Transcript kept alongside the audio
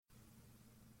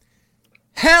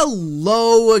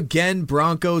Hello again,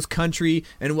 Broncos country,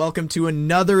 and welcome to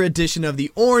another edition of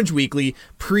the Orange Weekly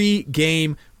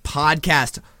pre-game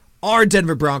podcast. Our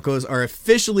Denver Broncos are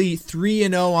officially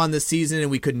 3-0 on the season,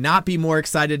 and we could not be more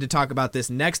excited to talk about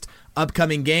this next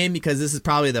upcoming game because this is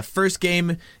probably the first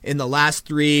game in the last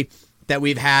three that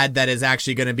we've had that is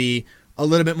actually going to be a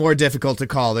little bit more difficult to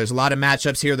call. There's a lot of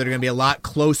matchups here that are going to be a lot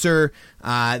closer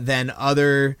than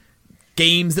other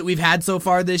games that we've had so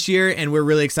far this year, and we're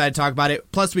really excited to talk about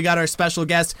it. Plus, we got our special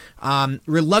guest,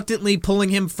 reluctantly pulling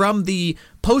him from the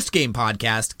post-game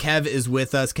podcast. Kev is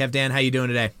with us. Kev Dan, how you doing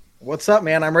today? What's up,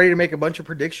 man? I'm ready to make a bunch of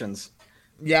predictions.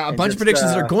 Yeah, a bunch of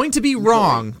predictions that are going to be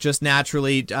wrong, just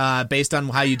naturally, based on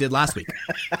how you did last week.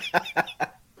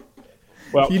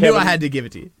 Well, you Kevin, knew I had to give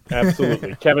it to you.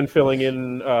 Absolutely. Kevin filling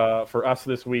in for us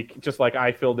this week, just like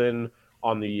I filled in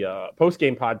on the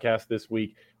post-game podcast this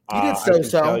week. You did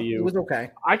so. It was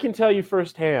okay. I can tell you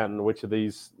firsthand which of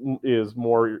these is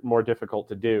more difficult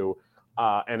to do.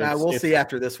 And we'll see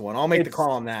after this one. I'll make the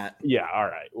call on that. Yeah, all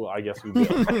right. Well, I guess we will.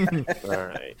 All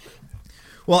right.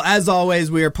 Well, as always,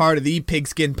 we are part of the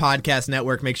Pigskin Podcast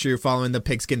Network. Make sure you're following the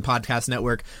Pigskin Podcast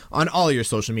Network on all your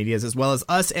social medias, as well as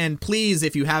us. And please,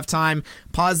 if you have time,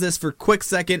 pause this for a quick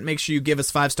second. Make sure you give us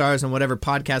 5 stars on whatever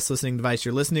podcast listening device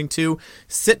you're listening to.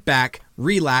 Sit back,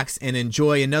 relax, and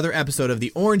enjoy another episode of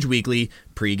the Orange Weekly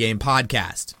pregame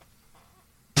podcast.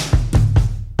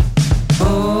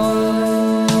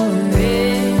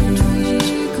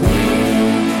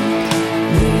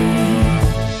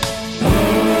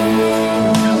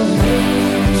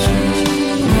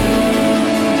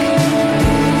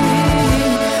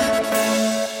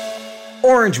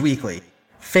 Orange Weekly,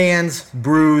 fans,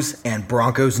 brews, and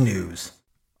Broncos news.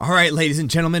 All right, ladies and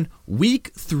gentlemen,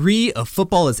 week 3 of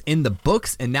football is in the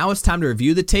books, and now it's time to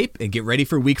review the tape and get ready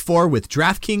for week 4 with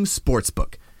DraftKings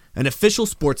Sportsbook, an official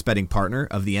sports betting partner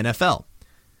of the NFL.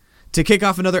 To kick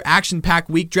off another action-packed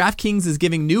week, DraftKings is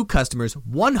giving new customers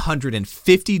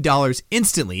 $150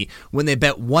 instantly when they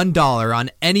bet $1 on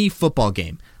any football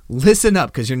game. Listen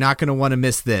up, because you're not going to want to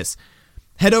miss this.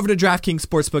 Head over to DraftKings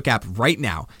Sportsbook app right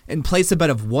now and place a bet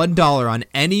of $1 on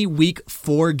any Week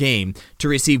 4 game to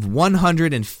receive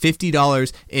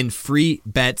 $150 in free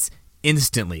bets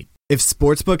instantly. If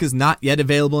Sportsbook is not yet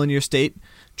available in your state,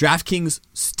 DraftKings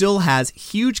still has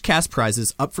huge cash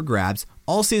prizes up for grabs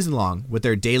all season long with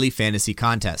their daily fantasy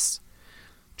contests.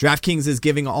 DraftKings is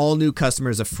giving all new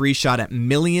customers a free shot at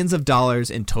millions of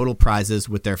dollars in total prizes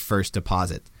with their first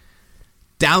deposit.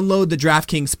 Download the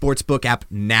DraftKings Sportsbook app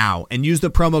now and use the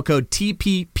promo code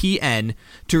TPPN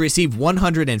to receive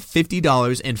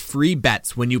 $150 in free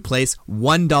bets when you place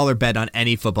 $1 bet on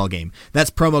any football game. That's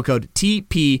promo code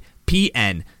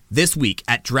TPPN this week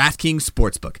at DraftKings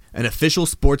Sportsbook, an official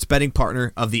sports betting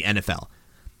partner of the NFL.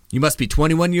 You must be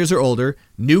 21 years or older,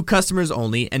 new customers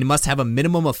only, and must have a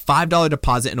minimum of $5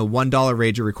 deposit and a $1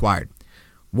 wager required.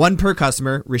 One per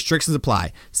customer. Restrictions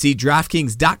apply. See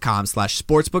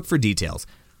DraftKings.com/sportsbook for details.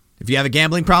 If you have a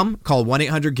gambling problem, call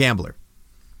 1-800-GAMBLER.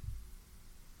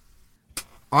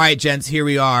 All right, gents, here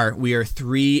we are. We are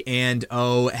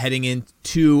 3-0 heading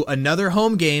into another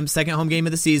home game, second home game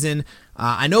of the season.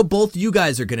 I know both you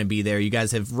guys are going to be there. You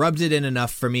guys have rubbed it in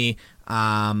enough for me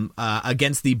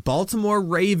against the Baltimore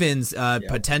Ravens,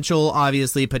 potential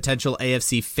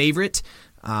AFC favorite.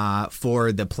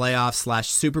 For the playoffs /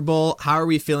 Super Bowl. How are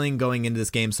we feeling going into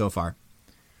this game so far?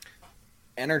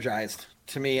 Energized.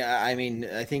 To me, I mean,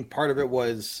 I think part of it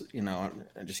was, I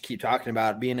just keep talking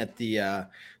about being at the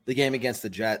game against the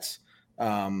Jets,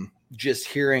 just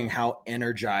hearing how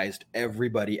energized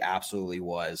everybody absolutely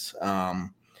was.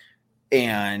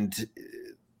 And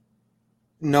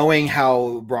knowing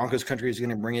how Broncos country is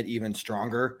going to bring it even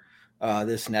stronger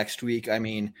this next week. I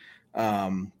mean,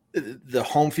 the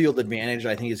home field advantage,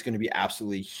 I think, is going to be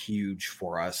absolutely huge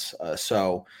for us.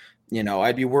 So,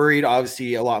 I'd be worried,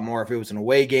 obviously, a lot more if it was an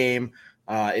away game.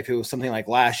 If it was something like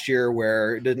last year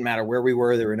where it didn't matter where we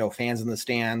were, there were no fans in the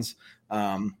stands.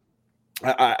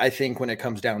 I think when it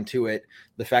comes down to it,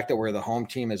 the fact that we're the home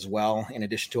team as well, in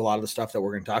addition to a lot of the stuff that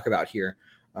we're going to talk about here,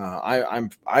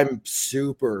 I'm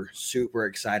super, super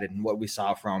excited. And what we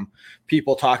saw from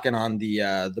people talking on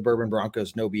the Bourbon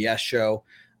Broncos No BS show,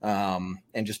 and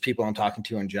just people I'm talking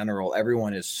to in general,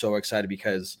 everyone is so excited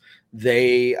because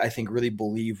they, I think, really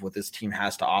believe what this team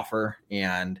has to offer.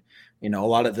 And, a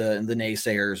lot of the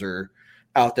naysayers are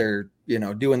out there,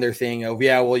 doing their thing of,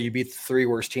 you beat the 3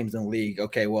 worst teams in the league.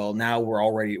 Okay, well, now we're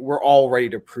all ready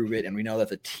to prove it. And we know that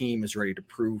the team is ready to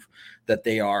prove that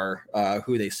they are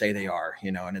who they say they are,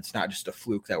 and it's not just a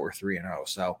fluke that we're 3-0.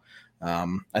 So I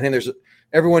think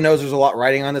everyone knows there's a lot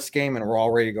riding on this game, and we're all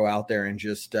ready to go out there and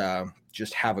just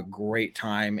just have a great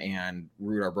time and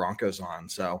root our Broncos on.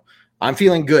 So I'm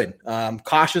feeling good,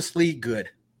 cautiously good.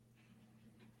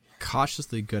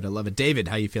 Cautiously good. I love it. David,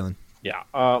 how you feeling? Yeah,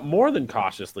 more than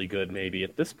cautiously good, maybe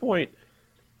at this point.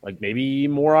 Like maybe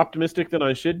more optimistic than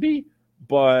I should be,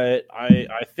 but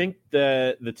I think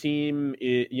that the team,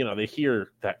 they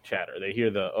hear that chatter. They hear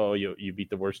you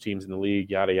beat the worst teams in the league,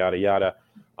 yada yada yada,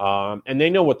 and they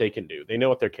know what they can do. They know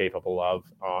what they're capable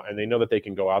of, and they know that they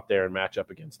can go out there and match up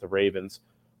against the Ravens,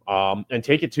 and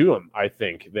take it to them. I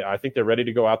think they're ready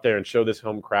to go out there and show this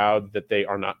home crowd that they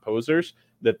are not posers,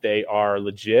 that they are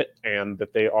legit, and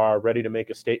that they are ready to make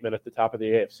a statement at the top of the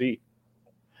AFC.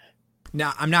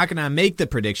 Now, I'm not going to make the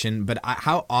prediction, but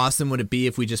how awesome would it be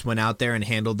if we just went out there and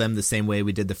handled them the same way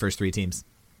we did the first 3 teams?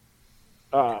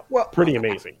 Pretty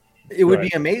amazing. It would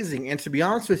be amazing. And to be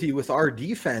honest with you, with our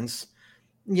defense,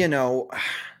 the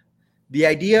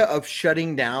idea of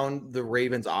shutting down the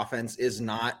Ravens offense is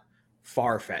not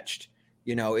far-fetched.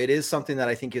 It is something that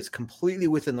I think is completely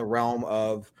within the realm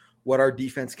of what our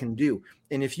defense can do.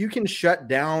 And if you can shut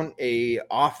down a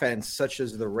offense such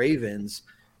as the Ravens,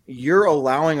 you're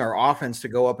allowing our offense to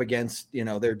go up against,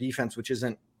 their defense, which it's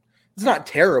not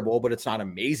terrible, but it's not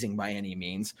amazing by any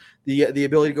means. The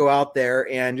ability to go out there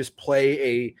and just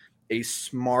play a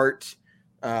smart,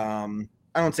 I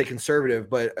don't say conservative,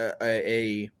 but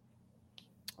a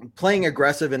playing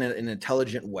aggressive in an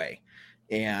intelligent way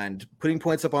and putting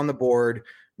points up on the board,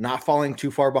 not falling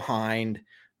too far behind.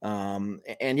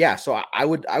 So I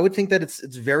would think that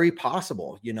it's very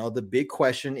possible. The big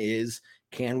question is,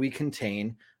 can we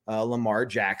contain Lamar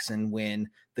Jackson when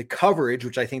the coverage,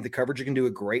 which I think the coverage can do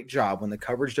a great job, when the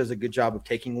coverage does a good job of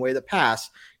taking away the pass,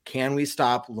 can we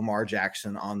stop Lamar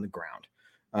Jackson on the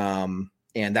ground?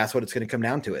 And that's what it's going to come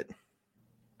down to it.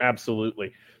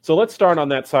 Absolutely. So let's start on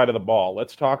that side of the ball.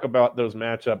 Let's talk about those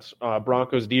matchups,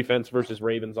 Broncos defense versus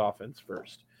Ravens offense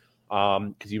first,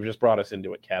 because you just brought us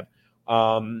into it, Kev.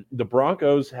 The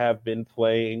Broncos have been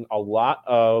playing a lot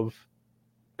of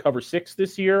cover 6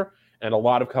 this year and a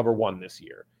lot of cover 1 this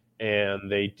year.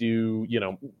 And they do,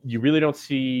 you really don't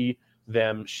see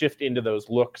them shift into those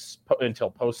looks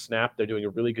until post-snap. They're doing a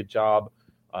really good job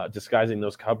disguising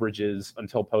those coverages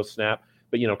until post-snap.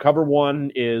 But, cover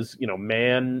 1 is,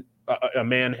 a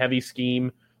man-heavy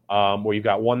scheme where you've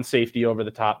got one safety over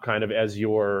the top kind of as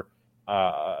your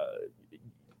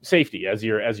safety, as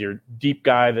your deep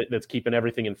guy that's keeping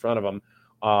everything in front of him,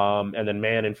 and then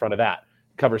man in front of that.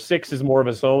 Cover 6 is more of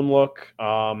a zone look.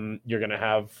 You're going to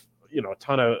have, a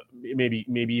ton of maybe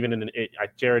even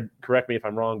Jared, correct me if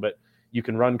I'm wrong, but you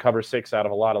can run cover 6 out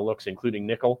of a lot of looks, including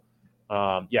nickel.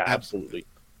 Absolutely.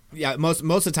 Yeah, most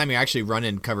of the time you're actually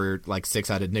running cover like 6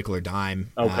 out of nickel or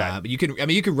dime. Okay, but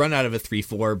you can run out of a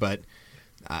 3-4, but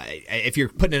if you're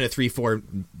putting in a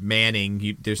 3-4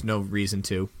 manning, there's no reason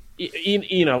to.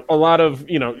 A lot of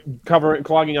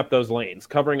clogging up those lanes,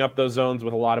 covering up those zones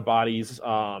with a lot of bodies,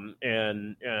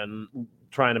 and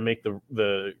trying to make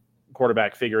the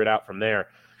quarterback figure it out from there.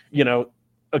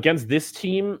 Against this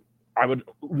team, I would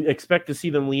expect to see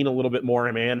them lean a little bit more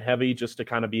man heavy, just to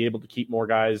kind of be able to keep more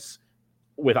guys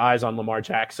with eyes on Lamar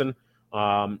Jackson,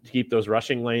 to keep those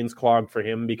rushing lanes clogged for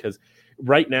him, because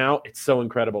right now it's so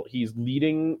incredible. He's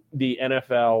leading the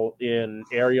NFL in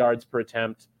air yards per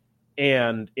attempt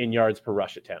and in yards per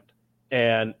rush attempt.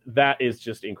 And that is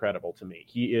just incredible to me.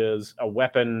 He is a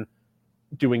weapon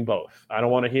doing both. I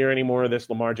don't want to hear any more of this.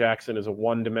 Lamar Jackson is a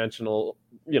one-dimensional,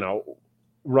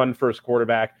 run-first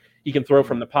quarterback. He can throw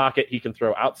from the pocket. He can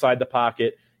throw outside the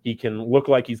pocket. He can look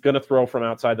like he's going to throw from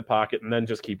outside the pocket and then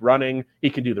just keep running. He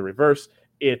can do the reverse.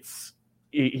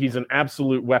 He's an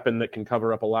absolute weapon that can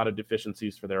cover up a lot of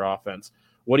deficiencies for their offense.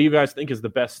 What do you guys think is the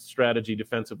best strategy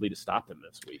defensively to stop him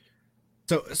this week?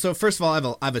 So first of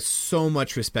all, I have so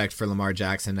much respect for Lamar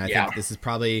Jackson. I think this is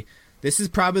probably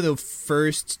the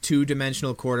first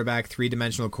 2-dimensional quarterback,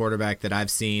 3-dimensional quarterback that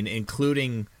I've seen,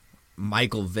 including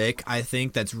Michael Vick. I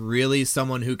think that's really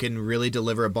someone who can really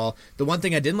deliver a ball. The one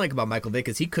thing I didn't like about Michael Vick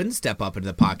is he couldn't step up into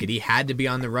the pocket. He had to be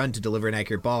on the run to deliver an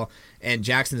accurate ball, and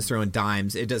Jackson's throwing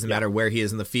dimes. It doesn't matter where he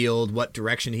is in the field, what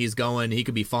direction he's going. He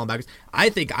could be falling backwards. I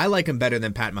think I like him better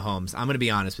than Pat Mahomes. I'm going to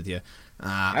be honest with you.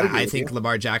 I think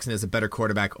Lamar Jackson is a better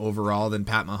quarterback overall than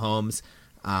Pat Mahomes,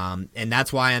 and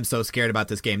that's why I'm so scared about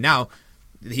this game. Now,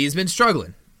 he's been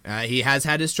struggling. He has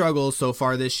had his struggles so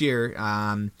far this year,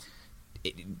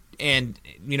 and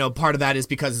part of that is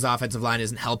because his offensive line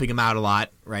isn't helping him out a lot,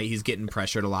 right? He's getting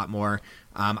pressured a lot more.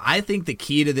 I think the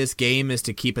key to this game is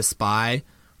to keep a spy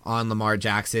on Lamar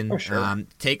Jackson. Oh, sure.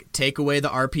 Take away the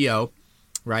RPO,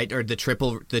 right, or the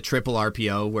triple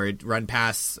RPO where it run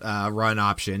pass run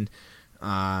option.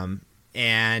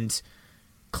 And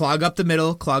clog up the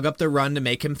middle, clog up the run to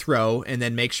make him throw, and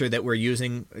then make sure that we're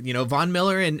using, Von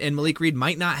Miller and Malik Reed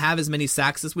might not have as many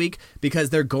sacks this week because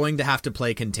they're going to have to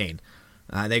play contain.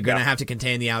 They're going to have to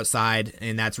contain the outside,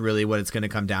 and that's really what it's going to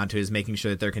come down to, is making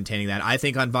sure that they're containing that. I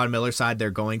think on Von Miller's side,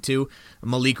 they're going to.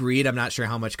 Malik Reed, I'm not sure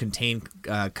how much contained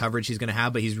coverage he's going to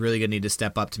have, but he's really going to need to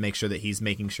step up to make sure that he's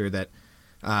making sure that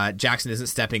Jackson isn't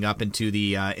stepping up into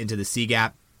the C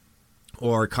gap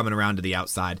or coming around to the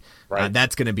outside. Right.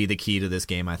 That's going to be the key to this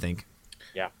game, I think.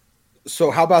 Yeah.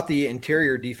 So how about the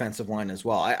interior defensive line as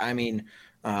well? I mean,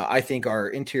 I think our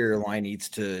interior line needs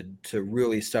to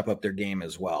really step up their game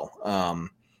as well.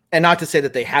 And not to say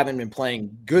that they haven't been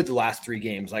playing good the last 3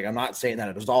 games. Like, I'm not saying that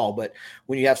at all, but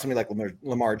when you have somebody like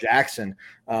Lamar Jackson,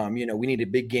 we need a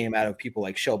big game out of people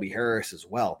like Shelby Harris as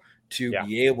well to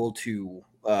be able to,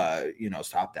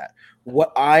 stop that.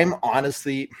 What I'm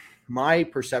honestly, my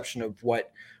perception of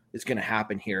what is going to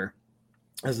happen here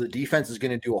is the defense is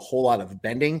going to do a whole lot of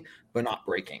bending, but not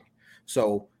breaking.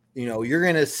 So, you're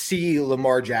going to see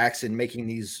Lamar Jackson making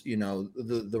these,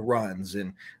 the runs.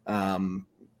 And,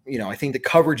 I think the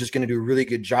coverage is going to do a really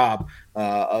good job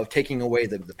of taking away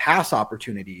the pass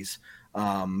opportunities,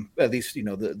 at least,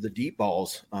 the deep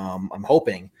balls, I'm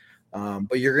hoping.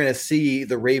 But you're going to see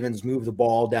the Ravens move the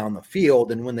ball down the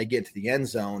field. And when they get to the end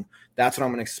zone, that's what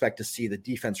I'm going to expect to see the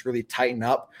defense really tighten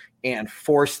up and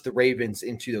force the Ravens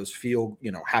into those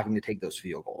having to take those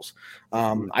field goals.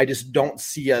 I just don't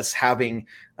see us having,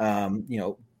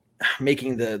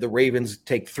 making the Ravens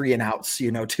take 3 and outs,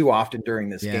 too often during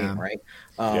this game. Right.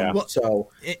 That's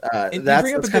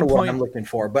kind of what I'm looking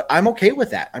for, but I'm okay with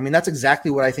that. I mean, that's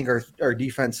exactly what I think our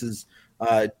defense is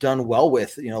done well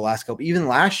with, last couple, even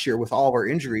last year with all of our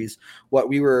injuries, what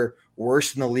we were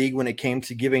worse in the league when it came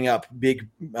to giving up big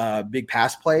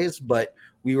pass plays, but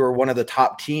we were one of the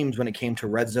top teams when it came to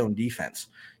red zone defense,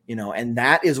 and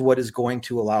that is what is going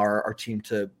to allow our team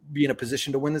to be in a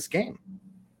position to win this game.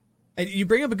 And you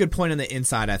bring up a good point on the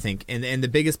inside, I think. And the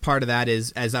biggest part of that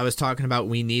is, as I was talking about,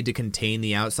 we need to contain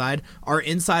the outside. Our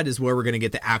inside is where we're going to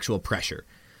get the actual pressure.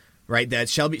 Right, that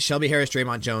Shelby Harris,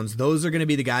 Draymond Jones, those are going to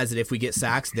be the guys that if we get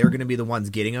sacks, they're going to be the ones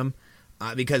getting them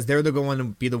because they're going to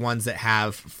be the ones that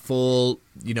have full,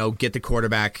 get the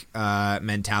quarterback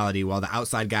mentality, while the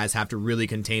outside guys have to really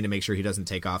contain to make sure he doesn't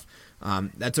take off.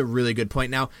 That's a really good point.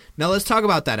 Now let's talk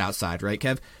about that outside, right,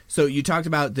 Kev? So you talked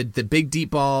about the big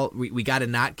deep ball. We got to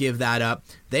not give that up.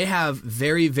 They have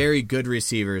very, very good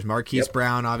receivers. Marquise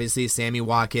Brown, obviously, Sammy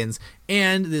Watkins,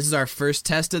 and this is our first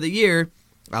test of the year.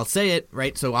 I'll say it,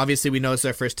 right? So obviously we know it's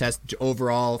our first test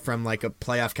overall from like a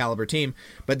playoff caliber team,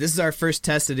 but this is our first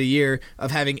test of the year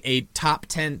of having a top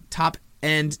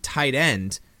end tight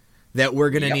end that we're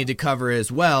going to need to cover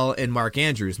as well in Mark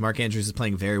Andrews. Mark Andrews is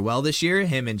playing very well this year.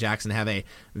 Him and Jackson have a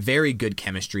very good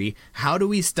chemistry. How do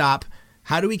we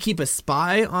keep a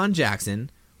spy on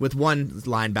Jackson with one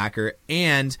linebacker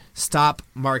and stop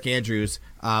Mark Andrews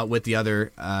with the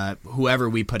other, whoever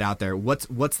we put out there?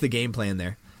 What's the game plan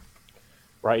there?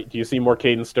 Right. Do you see more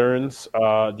Caden Stearns?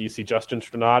 Do you see Justin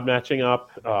Strnad matching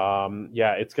up?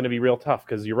 It's going to be real tough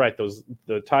because you're right.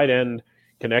 The tight end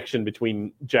connection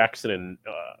between Jackson and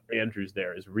Andrews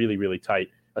there is really, really tight,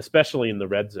 especially in the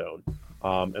red zone.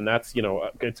 And that's,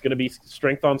 it's going to be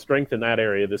strength on strength in that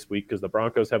area this week because the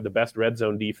Broncos have the best red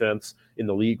zone defense in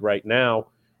the league right now.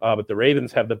 But the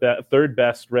Ravens have the third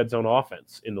best red zone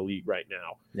offense in the league right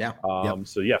now.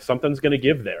 So something's going to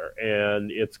give there.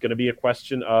 And it's going to be a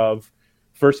question of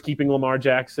first keeping Lamar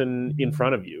Jackson in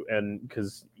front of you. And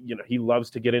because, he loves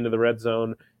to get into the red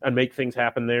zone and make things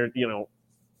happen there,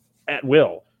 at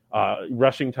will,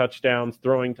 rushing touchdowns,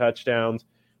 throwing touchdowns,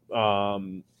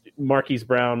 Marquise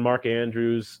Brown, Mark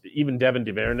Andrews, even Devin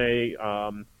DuVernay.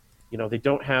 They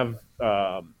don't have,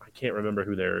 I can't remember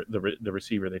who the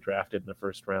receiver they drafted in the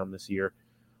first round this year,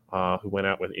 who went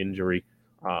out with injury.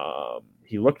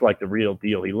 He looked like the real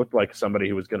deal. He looked like somebody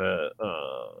who was going to,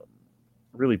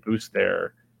 really boost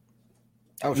their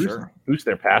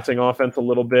passing offense a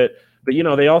little bit. But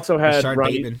they also had Rashad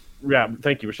Bateman. Yeah,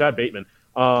 thank you, Rashad Bateman.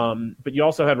 But you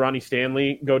also had Ronnie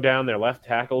Stanley go down, their left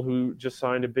tackle, who just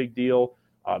signed a big deal.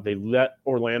 They let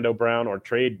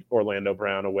trade Orlando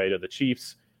Brown away to the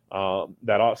Chiefs.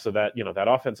 That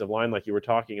offensive line, like you were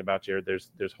talking about, Jared,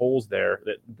 there's holes there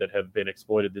that have been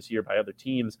exploited this year by other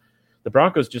teams. The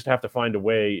Broncos just have to find a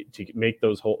way to make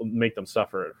them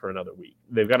suffer for another week.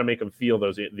 They've got to make them feel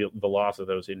the loss of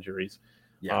those injuries.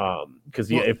 If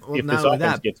this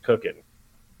offense gets cooking.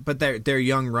 But their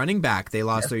young running back, they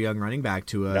lost their young running back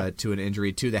to an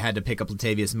injury too. They had to pick up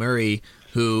Latavius Murray,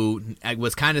 who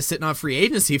was kind of sitting on free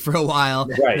agency for a while.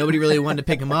 Right. Nobody really wanted to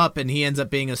pick him up, and he ends up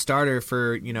being a starter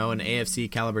for an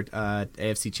AFC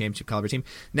Championship caliber team.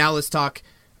 Now let's talk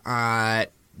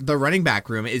the running back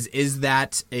room. Is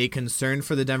that a concern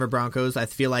for the Denver Broncos? I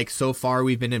feel like so far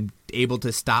we've been able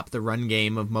to stop the run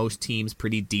game of most teams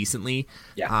pretty decently.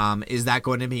 Yeah. Is that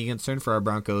going to be a concern for our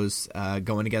Broncos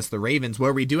going against the Ravens,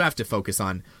 where we do have to focus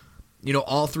on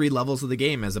all three levels of the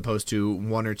game as opposed to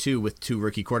one or two with two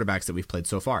rookie quarterbacks that we've played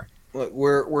so far? Look,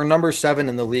 we're number 7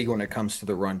 in the league when it comes to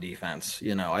the run defense.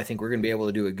 I think we're going to be able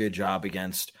to do a good job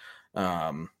against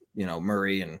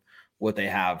Murray and what they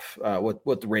have,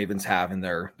 what the Ravens have in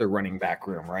their running back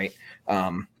room, right?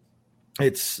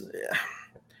 It's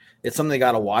something they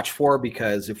got to watch for,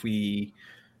 because if we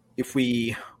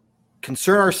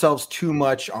concern ourselves too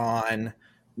much on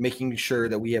making sure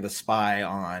that we have a spy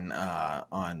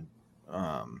on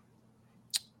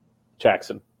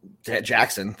Jackson,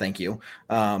 thank you.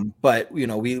 But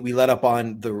we let up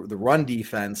on the run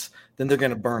defense, then they're going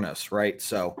to burn us, right?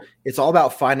 So it's all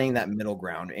about finding that middle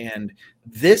ground. And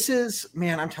this is,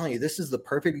 man, I'm telling you, this is the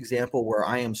perfect example where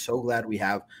I am so glad we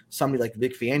have somebody like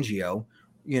Vic Fangio,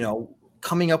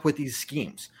 coming up with these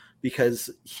schemes, because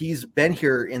he's been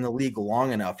here in the league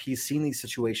long enough. He's seen these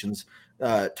situations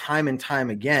time and time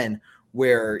again,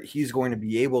 where he's going to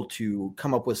be able to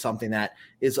come up with something that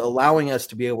is allowing us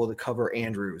to be able to cover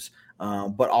Andrews,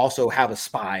 but also have a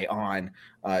spy on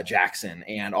Jackson,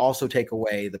 and also take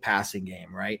away the passing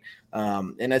game, right?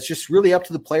 And it's just really up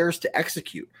to the players to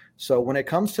execute. So when it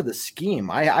comes to the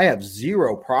scheme, I have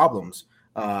zero problems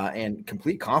and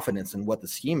complete confidence in what the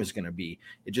scheme is going to be.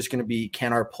 It's just going to be,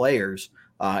 can our players,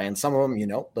 and some of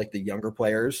them, like the younger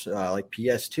players, like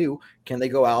PS2, can they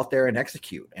go out there and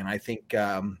execute? And I think,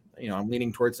 I'm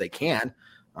leaning towards they can,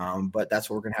 but that's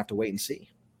what we're going to have to wait and see.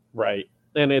 Right.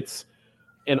 And it's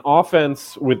an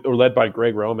offense led by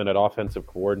Greg Roman, an offensive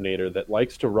coordinator that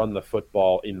likes to run the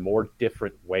football in more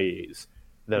different ways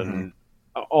than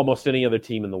almost any other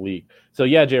team in the league. So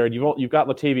yeah, Jared, you've got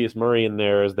Latavius Murray in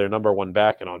there as their number one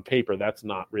back, and on paper, that's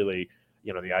not really,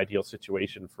 the ideal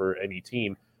situation for any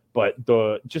team. But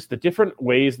the different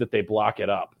ways that they block it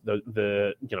up,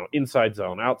 the inside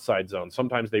zone, outside zone,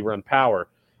 sometimes they run power.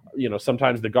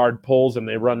 Sometimes the guard pulls and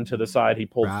they run to the side he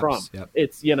pulled from. Yep.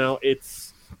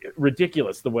 It's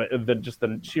ridiculous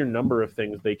the sheer number of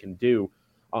things they can do.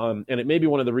 And it may be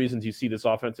one of the reasons you see this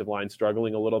offensive line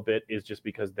struggling a little bit, is just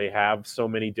because they have so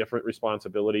many different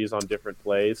responsibilities on different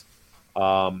plays.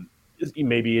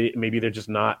 Maybe they're just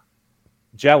not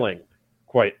gelling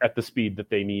quite at the speed that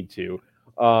they need to.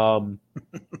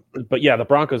 But yeah, the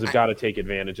Broncos have got to take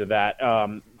advantage of that.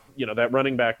 That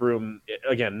running back room,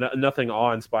 again, nothing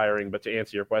awe-inspiring, but to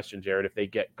answer your question, Jared, if they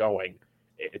get going,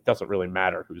 it doesn't really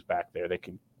matter who's back there. They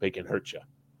can hurt you.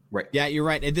 Right. Yeah, you're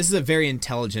right. This is a very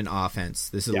intelligent offense.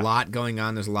 There's a lot going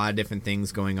on. There's a lot of different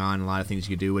things going on, a lot of things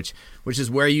you can do, which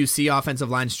is where you see offensive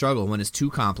line struggle when it's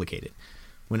too complicated.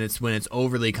 When it's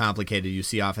overly complicated, you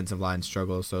see offensive line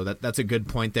struggle. So that's a good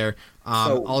point there.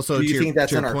 So also, do you think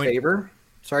that's in our point, favor?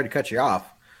 Sorry to cut you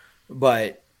off,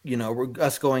 but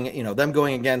us going, them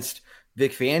going against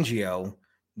Vic Fangio,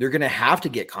 they're going to have to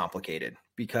get complicated,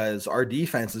 because our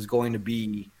defense is going to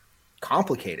be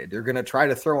complicated. They're going to try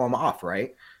to throw them off,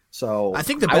 right? So I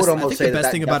think the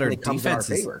best thing about our defense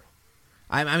is,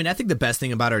 I think the best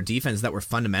thing about our defense is that we're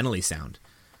fundamentally sound.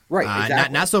 Right,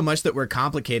 exactly. Not so much that we're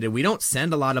complicated. We don't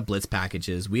send a lot of blitz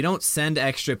packages. We don't send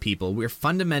extra people. We're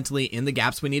fundamentally in the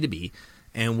gaps we need to be,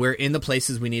 and we're in the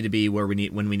places we need to be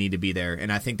when we need to be there.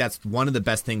 And I think that's one of the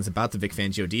best things about the Vic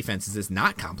Fangio defense is it's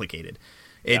not complicated.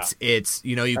 It's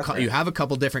you have a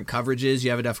couple different coverages,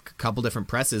 you have a couple different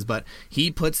presses, but he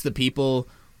puts the people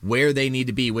where they need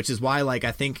to be, which is why, like,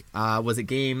 I think was a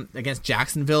game against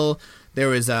Jacksonville, there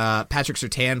was a Patrick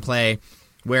Surtain play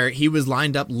where he was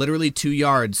lined up literally 2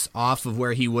 yards off of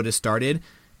where he would have started.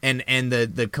 And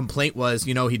the complaint was,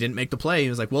 he didn't make the play. He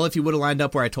was like, well, if he would have lined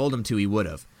up where I told him to, he would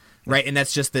have. Right. And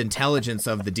that's just the intelligence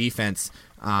of the defense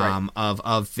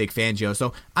of Vic Fangio.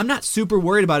 So I'm not super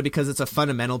worried about it because it's a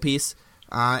fundamental piece.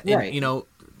 And,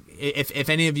 if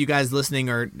any of you guys listening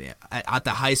are at the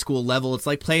high school level, it's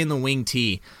like playing the wing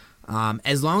tee.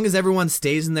 As long as everyone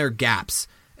stays in their gaps,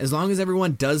 as long as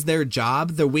everyone does their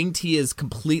job, the wing tee is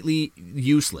completely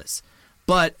useless.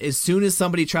 But as soon as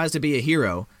somebody tries to be a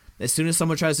hero, as soon as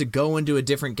someone tries to go into a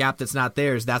different gap that's not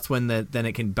theirs, that's when then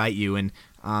it can bite you. And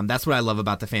that's what I love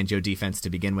about the Fangio defense to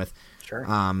begin with. Sure.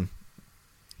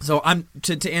 So I'm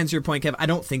to answer your point, Kev, I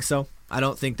don't think so. I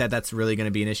don't think that that's really going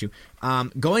to be an issue.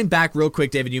 Going back real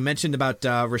quick, David, you mentioned about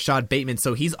Rashad Bateman.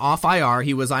 So he's off IR.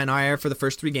 He was on IR for the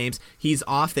first 3 games. He's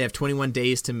off. They have 21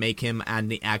 days to make him on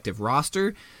the active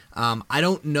roster. I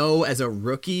don't know as a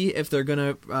rookie if they're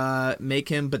going to make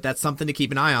him, but that's something to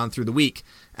keep an eye on through the week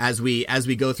as we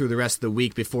go through the rest of the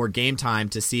week before game time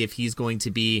to see if he's going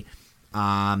to be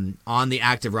on the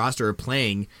active roster or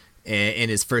playing in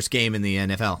his first game in the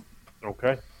NFL.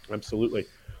 Okay, absolutely.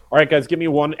 All right, guys, give me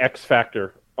one X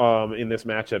factor in this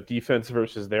matchup, defense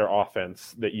versus their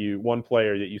offense, one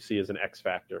player that you see as an X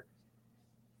factor.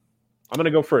 I'm going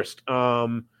to go first.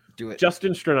 Do it.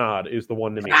 Justin Strnad is the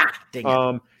one to me.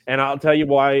 And I'll tell you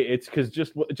why. It's because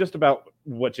just about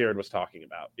what Jared was talking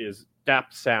about is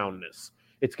depth soundness.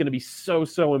 It's going to be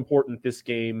so important this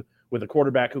game with a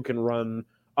quarterback who can run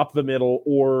up the middle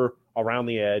or around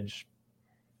the edge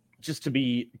just to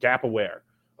be gap aware.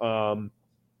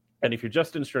 And if you're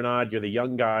Justin Strnad, you're the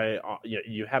young guy.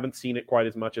 You haven't seen it quite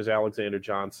as much as Alexander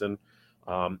Johnson.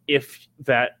 If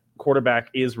that quarterback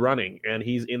is running and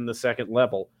he's in the second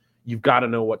level, you've got to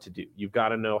know what to do. You've got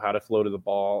to know how to flow to the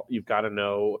ball. You've got to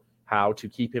know how to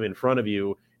keep him in front of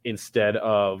you instead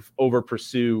of over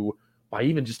pursue by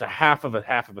even just a half of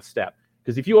a step.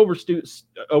 Because if you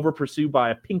over pursue by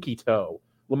a pinky toe,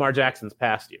 Lamar Jackson's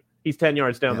past you. He's 10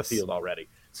 yards down the field already.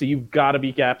 So you've got to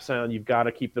be gap sound. You've got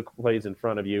to keep the plays in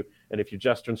front of you. And if you're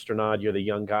Justin Strnad, you're the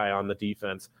young guy on the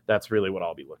defense. That's really what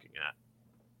I'll be looking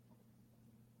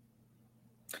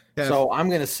at. So I'm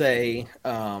going to say,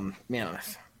 I'm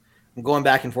going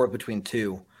back and forth between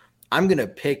 2. I'm going to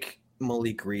pick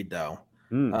Malik Reed, though.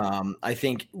 I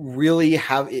think really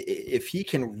if he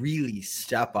can really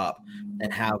step up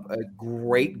and have a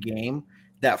great game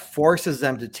that forces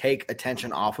them to take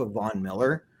attention off of Von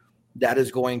Miller, that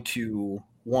is going to,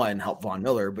 1, help Von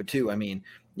Miller, but 2,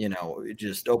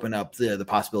 just open up the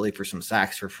possibility for some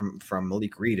sacks from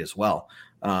Malik Reed as well.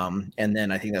 And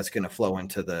then I think that's going to flow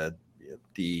into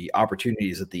the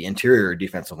opportunities that the interior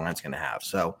defensive line is going to have.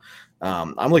 So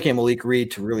I'm looking at Malik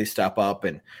Reed to really step up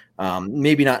and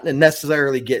maybe not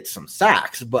necessarily get some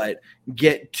sacks, but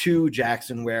get to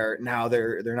Jackson where now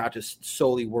they're not just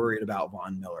solely worried about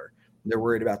Von Miller. They're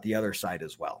worried about the other side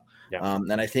as well. Yeah.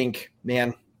 And I think,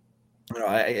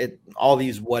 all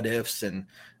these what ifs and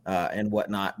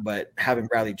whatnot, but having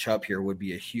Bradley Chubb here would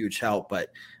be a huge help. But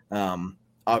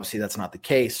obviously that's not the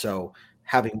case. So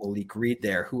having Malik Reed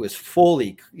there, who is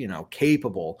fully,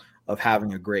 capable of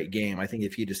having a great game, I think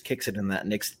if he just kicks it in that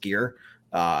next gear,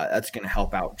 that's going to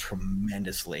help out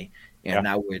tremendously. And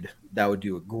that would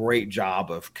do a great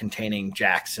job of containing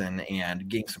Jackson and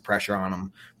getting some pressure on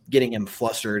him, getting him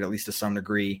flustered, at least to some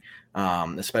degree,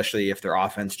 especially if their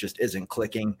offense just isn't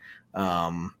clicking.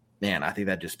 I think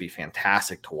that'd just be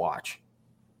fantastic to watch.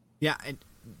 Yeah. And,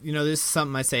 this is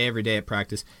something I say every day at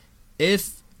practice.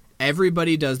 If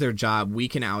everybody does their job, we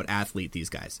can out-athlete these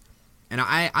guys. And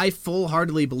I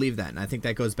full-heartedly believe that. And I think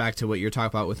that goes back to what you're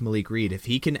talking about with Malik Reed. If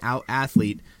he can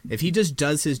out-athlete, if he just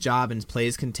does his job and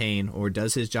plays contain or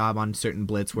does his job on certain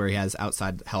blitz where he has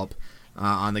outside help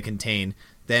on the contain,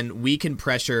 then we can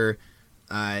pressure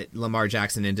Lamar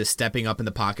Jackson into stepping up in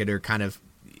the pocket or kind of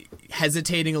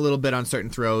hesitating a little bit on certain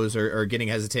throws or getting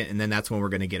hesitant, and then that's when we're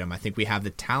going to get him. I think we have the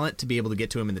talent to be able to get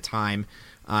to him in the time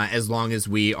as long as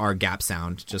we are gap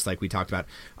sound, just like we talked about.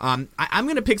 I'm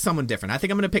going to pick someone different. I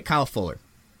think I'm going to pick Kyle Fuller.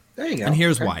 There you go. And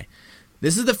here's why.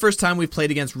 This is the first time we've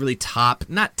played against really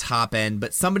not top end,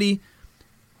 but somebody,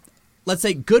 let's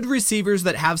say good receivers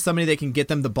that have somebody that can get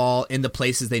them the ball in the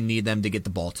places they need them to get the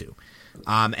ball to.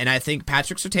 And I think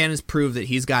Patrick Surtain has proved that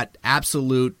he's got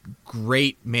absolute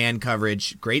great man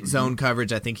coverage, great zone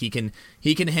coverage. I think he can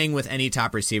hang with any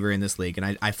top receiver in this league,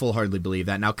 and I full-heartedly believe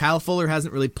that. Now, Kyle Fuller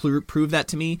hasn't really proved that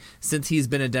to me since he's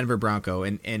been a Denver Bronco,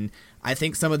 and I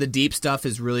think some of the deep stuff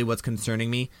is really what's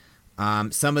concerning me.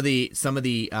 Some of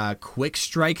the quick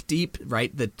strike deep,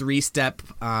 right? The 3-step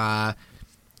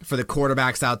for the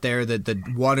quarterbacks out there, the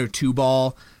 1 or 2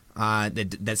 ball.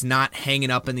 That's not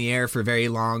hanging up in the air for very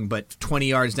long, but 20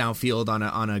 yards downfield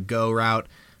on a go route.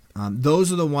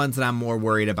 Those are the ones that I'm more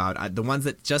worried about. The ones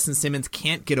that Justin Simmons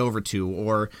can't get over to,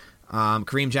 or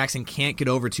Kareem Jackson can't get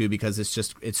over to because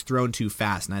it's thrown too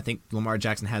fast. And I think Lamar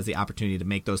Jackson has the opportunity to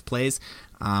make those plays.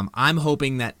 I'm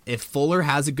hoping that if Fuller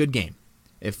has a good game,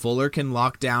 if Fuller can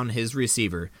lock down his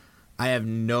receiver, I have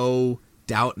no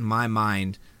doubt in my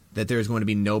mind that there's going to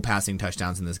be no passing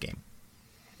touchdowns in this game.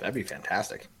 That'd be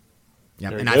fantastic. Yeah,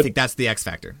 and good. I think that's the X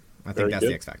factor.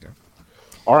 The X factor.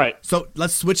 All right. So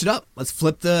let's switch it up. Let's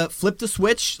flip the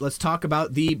switch. Let's talk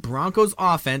about the Broncos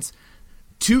offense.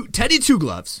 Teddy Two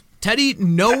Gloves. Teddy,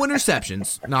 no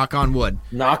interceptions. Knock on wood.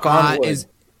 Knock on wood.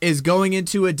 is going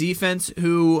into a defense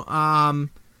who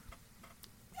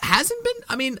hasn't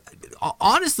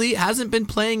been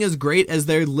playing as great as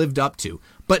they're lived up to.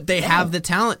 But they have the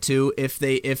talent to if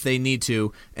they need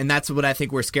to, and that's what I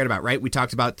think we're scared about, right? We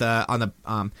talked about on the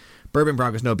Bourbon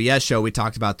Broncos No BS show. We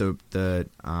talked about the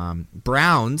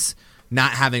Browns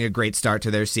not having a great start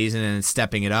to their season and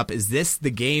stepping it up. Is this the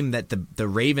game that the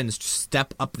Ravens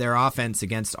step up their offense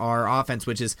against our offense,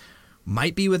 which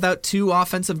might be without two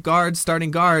offensive guards,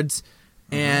 starting guards,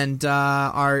 and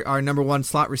our number one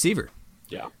slot receiver?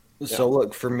 Yeah. So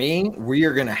look, for me, we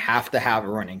are going to have a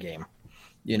running game.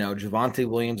 Javonte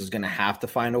Williams is going to have to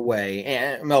find a way,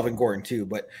 and Melvin Gordon too.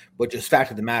 But just fact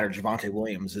of the matter, Javonte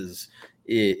Williams has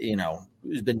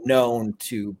been known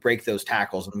to break those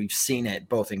tackles, and we've seen it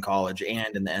both in college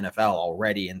and in the NFL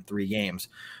already in 3 games.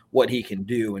 What he can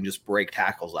do and just break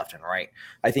tackles left and right.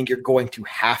 I think you're going to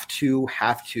have to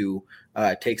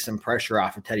take some pressure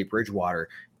off of Teddy Bridgewater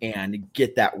and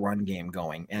get that run game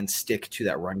going and stick to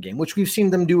that run game, which we've seen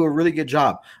them do a really good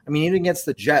job. I mean, even against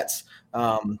the Jets,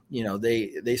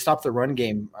 they stopped the run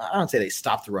game. I don't say they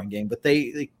stopped the run game, but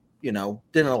they didn't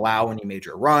allow any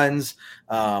major runs.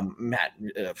 Melvin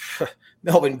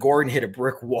Gordon hit a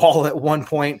brick wall at one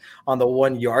point on the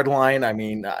 1 yard line. I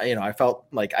mean, I felt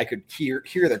like I could hear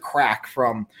the crack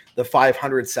from the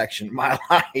 500 section mile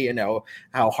high,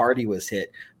 how hard he was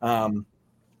hit.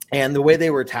 And the way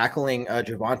they were tackling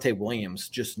Javonte Williams,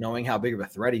 just knowing how big of a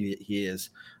threat he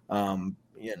is,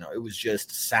 it was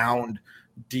just sound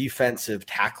defensive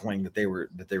tackling that they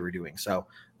were doing. So,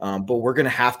 but we're going to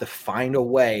have to find a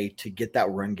way to get that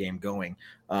run game going.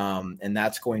 And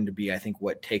that's going to be, I think,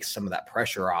 what takes some of that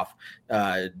pressure off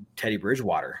Teddy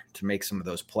Bridgewater to make some of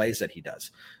those plays that he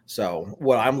does. So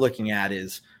what I'm looking at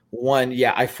is one,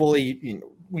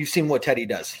 we've seen what Teddy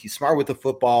does. He's smart with the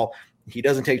football. He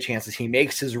doesn't take chances. He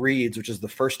makes his reads, which is the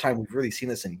first time we've really seen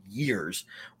this in years.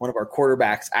 One of our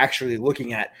quarterbacks actually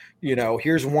looking at,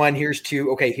 here's 1, here's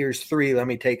 2, okay, here's 3. Let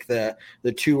me take the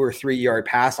 2 or 3 yard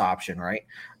pass option, right?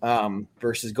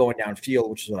 Versus going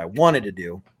downfield, which is what I wanted to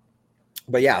do.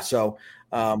 But yeah, so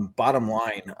bottom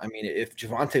line, I mean, if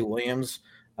Javonte Williams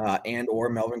and or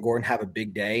Melvin Gordon have a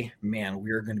big day, man,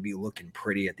 we're going to be looking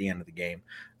pretty at the end of the game.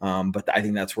 But I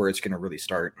think that's where it's going to really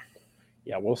start.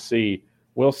 Yeah, we'll see.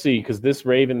 We'll see, because this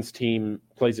Ravens team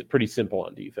plays it pretty simple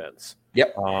on defense.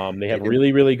 Yep. They have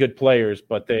really, really good players,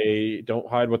 but they don't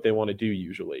hide what they want to do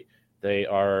usually. They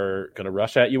are going to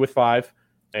rush at you with 5,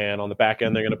 and on the back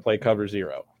end, they're going to play cover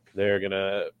 0. They're going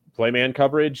to play man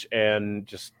coverage and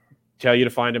just tell you to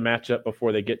find a matchup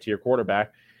before they get to your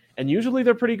quarterback. And usually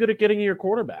they're pretty good at getting to your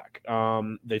quarterback.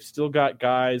 They've still got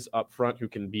guys up front who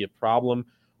can be a problem.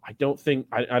 I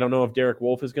don't know if Derek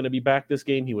Wolfe is going to be back this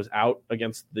game. He was out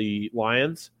against the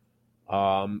Lions.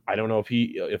 I don't know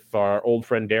if our old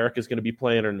friend Derek is going to be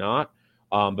playing or not.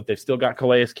 But they've still got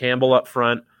Calais Campbell up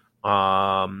front.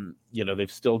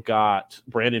 They've still got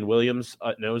Brandon Williams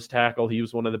at nose tackle. He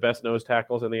was one of the best nose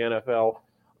tackles in the NFL.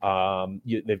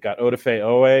 They've got Odafe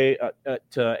Owe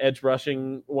at edge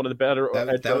rushing, one of the better.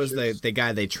 That was the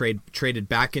guy they traded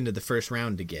back into the first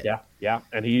round to get. Yeah,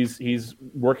 and he's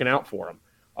working out for him.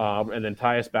 And then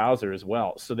Tyus Bowser as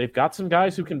well. So they've got some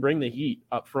guys who can bring the heat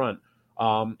up front.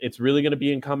 It's really going to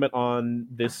be incumbent on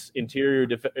this interior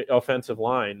offensive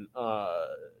line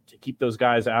to keep those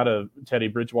guys out of Teddy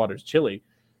Bridgewater's chili.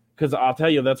 Because I'll tell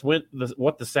you, that's what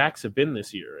the sacks have been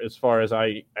this year. As far as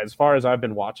I've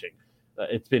been watching,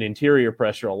 it's been interior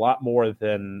pressure a lot more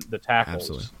than the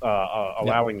tackles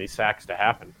allowing these sacks to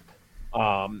happen.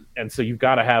 And so you've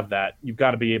got to have that. You've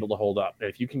got to be able to hold up.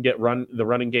 If you can get the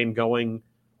running game going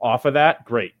off of that,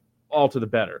 great, all to the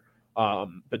better.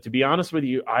 But to be honest with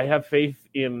you, I have faith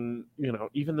in,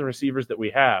 even the receivers that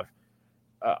we have.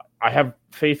 I have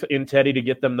faith in Teddy to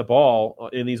get them the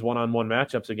ball in these one-on-one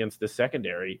matchups against this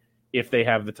secondary if they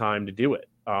have the time to do it.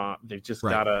 They've just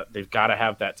got to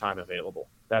have that time available.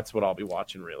 That's what I'll be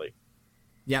watching, really.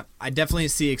 Yeah, I definitely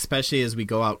see, especially as we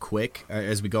go out quick, or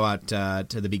as we go out to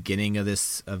the beginning of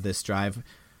this drive.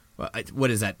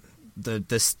 What is that?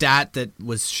 The stat that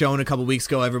was shown a couple weeks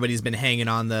ago, everybody's been hanging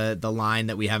on the line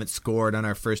that we haven't scored on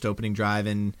our first opening drive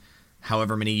in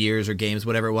however many years or games,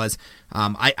 whatever it was.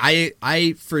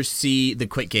 I foresee the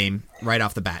quick game right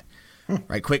off the bat.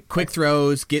 Right, quick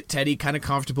throws, get Teddy kind of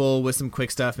comfortable with some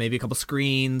quick stuff, maybe a couple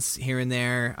screens here and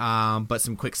there, but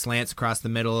some quick slants across the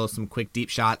middle, some quick deep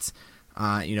shots.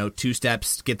 2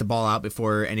 steps, get the ball out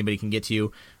before anybody can get to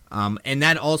you. And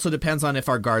that also depends on if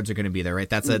our guards are going to be there, right?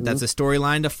 That's a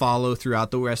storyline to follow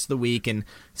throughout the rest of the week. And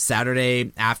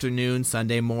Saturday afternoon,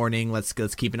 Sunday morning, let's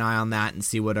keep an eye on that and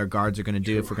see what our guards are going to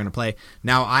do if we're going to play.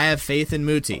 Now, I have faith in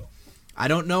Muti. I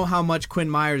don't know how much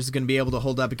Quinn Myers is going to be able to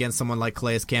hold up against someone like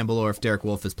Calais Campbell or if Derek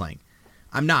Wolfe is playing.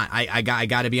 I'm not. I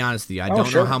got to be honest with you. I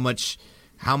don't know how much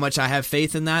I have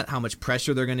faith in that, how much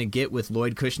pressure they're going to get with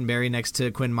Lloyd Cushenberry next to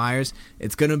Quinn Myers.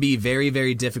 It's going to be very,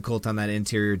 very difficult on that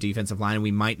interior defensive line, and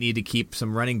we might need to keep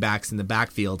some running backs in the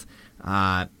backfield.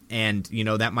 And,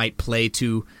 that might play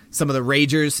to some of the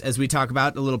Ragers, as we talk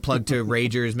about. A little plug to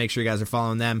Ragers. Make sure you guys are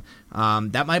following them.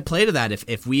 That might play to that.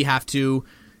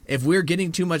 If we're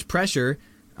getting too much pressure,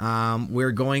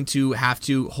 we're going to have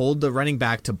to hold the running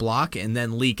back to block and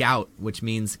then leak out, which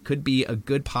means could be a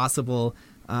good possible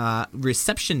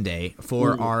reception day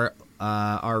for our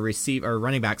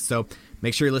running backs. So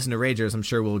make sure you listen to Ragers. I'm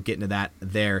sure we'll get into that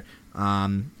there.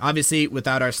 Obviously,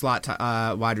 without our slot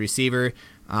wide receiver,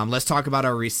 let's talk about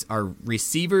our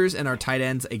receivers and our tight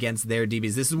ends against their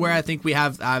DBs. This is where I think we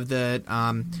have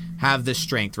the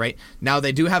strength. Right now,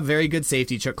 they do have very good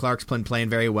safety. Chuck Clark's been playing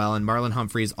very well, and Marlon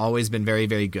Humphrey's always been very,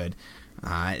 very good.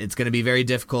 It's going to be very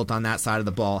difficult on that side of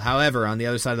the ball. However, on the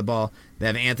other side of the ball, they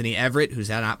have Anthony Everett, who's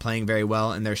not playing very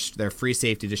well, and their free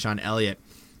safety, Deshaun Elliott,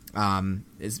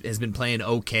 has been playing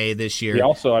okay this year. He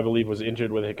also, I believe, was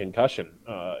injured with a concussion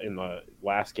in the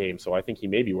last game, so I think he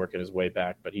may be working his way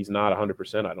back, but he's not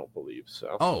 100%, I don't believe.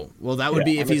 So. Oh, well, that would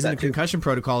be if he's in the concussion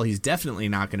protocol, he's definitely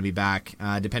not going to be back,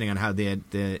 depending on how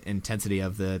the intensity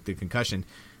of the concussion.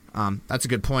 That's a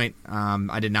good point.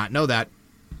 I did not know that.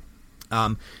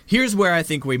 Here's where I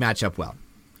think we match up well.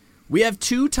 We have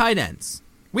two tight ends.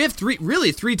 We have three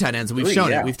tight ends. We've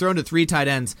shown it. We've thrown to three tight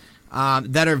ends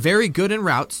that are very good in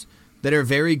routes, that are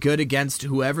very good against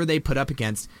whoever they put up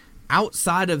against.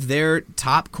 Outside of their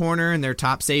top corner and their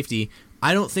top safety,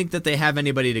 I don't think that they have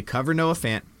anybody to cover Noah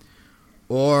Fant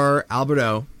or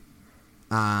Alberto.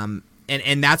 And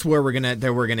that's where we're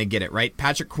gonna get it, right?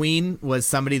 Patrick Queen was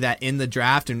somebody that in the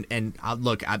draft, and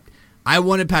look, I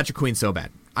wanted Patrick Queen so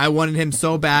bad. I wanted him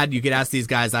so bad. You could ask these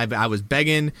guys. I was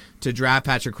begging to draft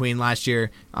Patrick Queen last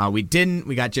year. We didn't.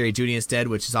 We got Jerry Jeudy instead,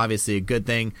 which is obviously a good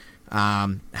thing.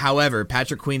 However,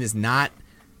 Patrick Queen is not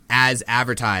as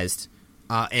advertised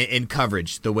in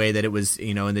coverage the way that it was,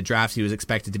 in the draft. He was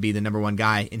expected to be the number one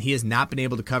guy, and he has not been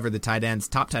able to cover the tight ends,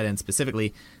 top tight ends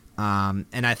specifically.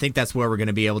 And I think that's where we're going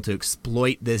to be able to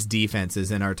exploit this defense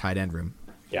is in our tight end room.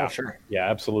 Yeah, sure. Yeah,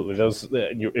 absolutely. Those,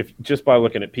 if just by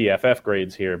looking at PFF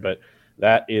grades here, but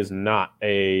that is not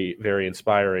a very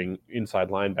inspiring inside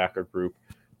linebacker group.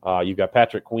 You've got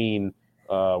Patrick Queen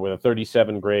with a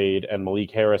 37 grade and Malik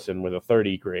Harrison with a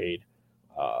 30 grade.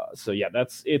 So yeah,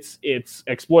 it's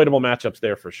exploitable matchups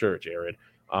there for sure, Jared.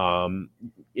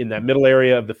 In that middle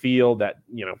area of the field, that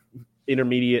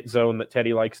intermediate zone that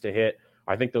Teddy likes to hit,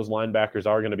 I think those linebackers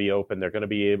are going to be open. They're going to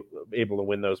be able to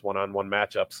win those one-on-one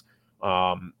matchups.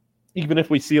 Even if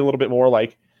we see a little bit more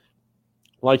like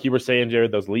you were saying,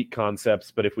 Jared, those leak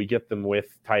concepts, but if we get them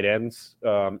with tight ends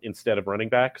instead of running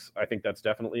backs, I think that's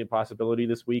definitely a possibility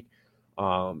this week,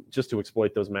 just to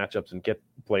exploit those matchups and get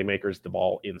playmakers the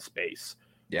ball in space.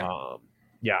 Yeah.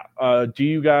 Do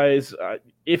you guys,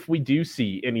 if we do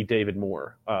see any David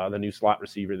Moore, the new slot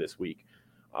receiver this week,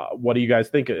 what do you guys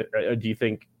think? Do you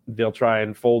think they'll try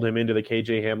and fold him into the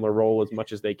KJ Hamler role as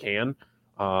much as they can?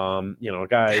 A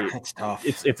guy, it's tough.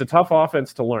 It's a tough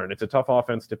offense to learn. It's a tough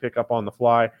offense to pick up on the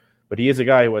fly, but he is a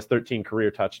guy who has 13 career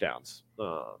touchdowns.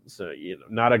 So,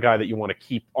 not a guy that you want to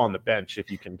keep on the bench if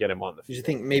you can get him on the field. Do you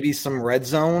think maybe some red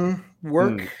zone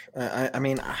work? I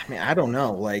mean, I don't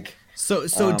know. Like, so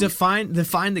define the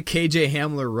KJ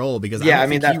Hamler role, because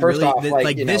that first off,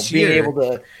 this being year, able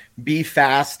to be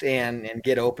fast and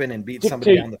get open and beat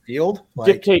somebody on the field,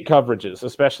 dictate coverages,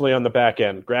 especially on the back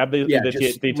end. Grab the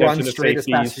attention run of straight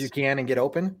safeties as fast as you can and get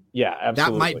open. Yeah,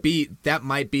 absolutely. That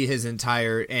might be his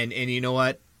entire. And you know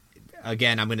what?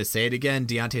 Again, I'm going to say it again.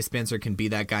 Deontay Spencer can be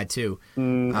that guy too,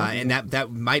 and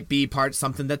that might be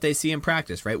something that they see in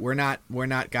practice. Right? We're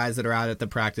not guys that are out at the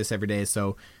practice every day,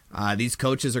 so. These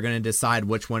coaches are going to decide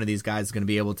which one of these guys is going to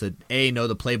be able to know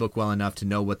the playbook well enough to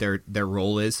know what their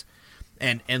role is.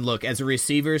 And look, as a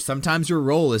receiver, sometimes your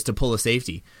role is to pull a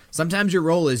safety. Sometimes your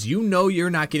role is you're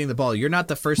not getting the ball. You're not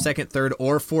the first, second, third,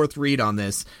 or fourth read on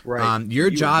this. Right. Your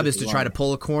job is to try to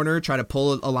pull a corner, try to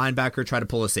pull a linebacker, try to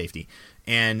pull a safety.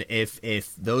 And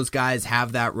if those guys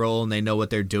have that role and they know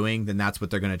what they're doing, then that's what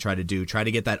they're going to try to do. Try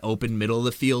to get that open middle of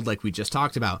the field like we just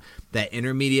talked about. That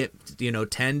intermediate,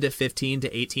 10 to 15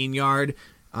 to 18 yard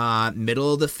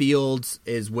middle of the field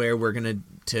is where we're going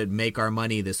to make our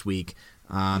money this week.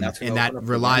 And that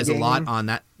relies a lot on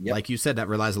that. Yep. Like you said, that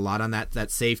relies a lot on that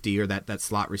safety or that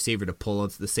slot receiver to pull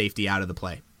the safety out of the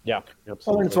play. Yeah,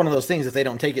 absolutely. Well, it's one of those things. If they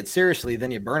don't take it seriously, then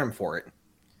you burn them for it.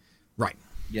 Right.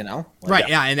 Right.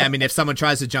 Yeah. And I mean, if someone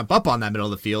tries to jump up on that middle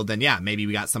of the field, then yeah, maybe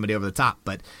we got somebody over the top.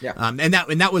 But and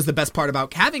that was the best part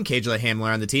about having KJ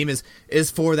Hamler on the team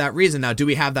is for that reason. Now, do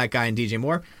we have that guy in DJ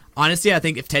Moore? Honestly, I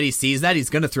think if Teddy sees that, he's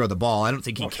going to throw the ball. I don't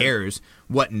think he cares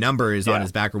what number is on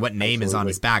his back or what name is on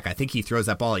his back. I think he throws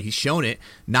that ball. He's shown it.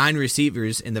 9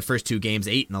 receivers in the first 2 games,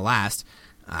 8 in the last.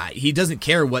 He doesn't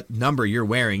care what number you're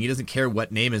wearing. He doesn't care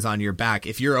what name is on your back.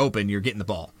 If you're open, you're getting the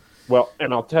ball. Well,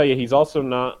 and I'll tell you, he's also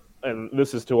not, and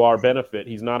this is to our benefit,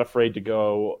 he's not afraid to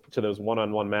go to those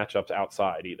one-on-one matchups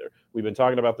outside either. We've been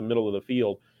talking about the middle of the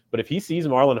field, but if he sees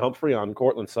Marlon Humphrey on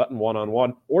Cortland Sutton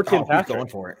one-on-one or Tim Patrick, he's going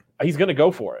for it. He's going to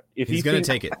go for it. If he's going to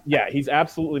take it. Yeah, he's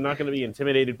absolutely not going to be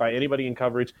intimidated by anybody in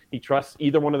coverage. He trusts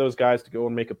either one of those guys to go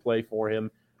and make a play for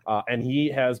him. And he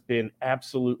has been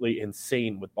absolutely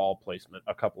insane with ball placement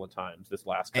a couple of times this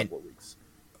last couple of weeks.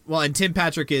 Well, and Tim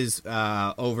Patrick is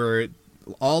over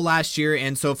all last year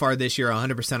and so far this year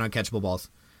 100% on catchable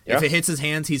balls. Yeah. If it hits his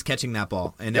hands, he's catching that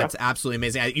ball, and that's absolutely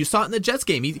amazing. You saw it in the Jets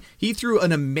game. He threw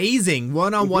an amazing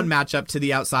one-on-one matchup to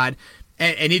the outside,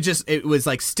 and it was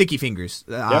like sticky fingers.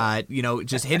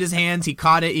 Just hit his hands. He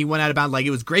caught it. He went out of bounds. Like,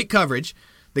 it was great coverage.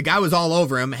 The guy was all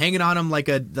over him, hanging on him like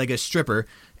a stripper,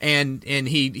 and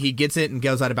he gets it and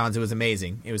goes out of bounds. It was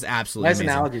amazing. It was absolutely nice amazing.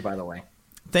 Analogy, by the way.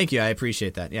 Thank you. I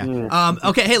appreciate that. Yeah.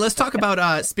 Okay. Hey, let's talk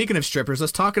about speaking of strippers.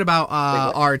 Let's talk about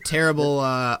our terrible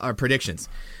our predictions.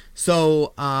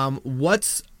 So,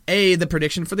 what's the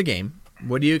prediction for the game?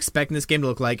 What do you expect this game to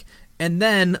look like? And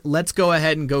then let's go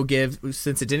ahead and go give,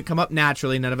 since it didn't come up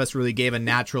naturally, none of us really gave a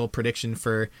natural prediction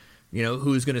for,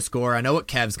 who's going to score. I know what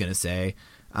Kev's going to say,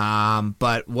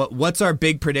 but what's our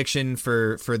big prediction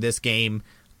for this game?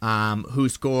 Who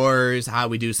scores? How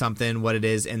we do something? What it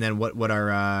is? And then what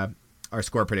our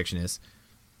score prediction is.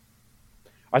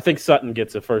 I think Sutton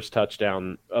gets a first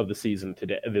touchdown of the season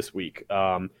this week.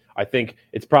 I think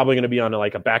it's probably going to be on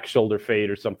a back shoulder fade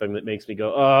or something that makes me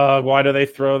go, why do they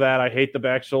throw that? I hate the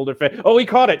back shoulder fade. Oh, he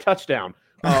caught it, touchdown.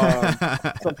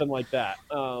 Something like that.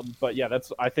 But yeah,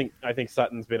 I think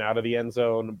Sutton's been out of the end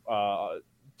zone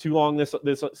too long this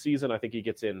season. I think he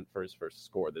gets in for his first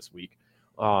score this week.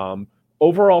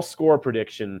 Overall score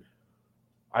prediction,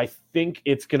 I think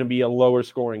it's going to be a lower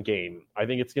scoring game. I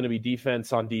think it's going to be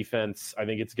defense on defense. I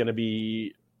think it's going to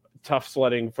be tough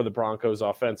sledding for the Broncos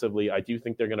offensively. I do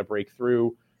think they're going to break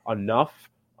through enough,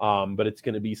 but it's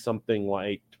going to be something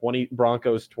like 20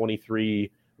 Broncos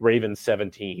 23, Ravens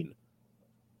 17.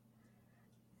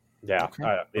 Yeah,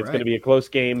 okay. It's going to be a close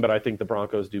game, but I think the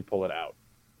Broncos do pull it out.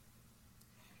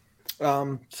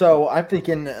 So I'm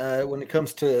thinking when it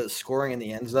comes to scoring in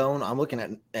the end zone, I'm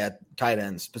looking at tight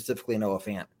ends, specifically Noah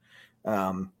Fant,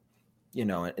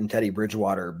 and Teddy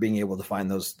Bridgewater being able to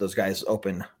find those guys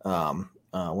open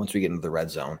once we get into the red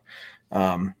zone.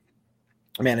 Man,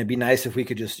 it'd be nice if we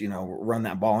could just, run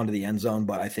that ball into the end zone,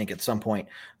 but I think at some point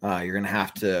you're going to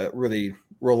have to really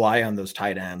rely on those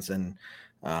tight ends. And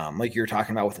like you were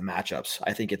talking about with the matchups,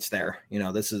 I think it's there.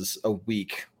 This is a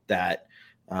week that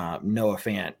Noah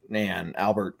Fant and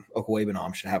Albert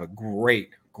Okwuegbunam should have a great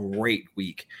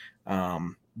week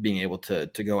being able to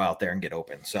go out there and get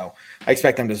open. So I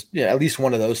expect them to at least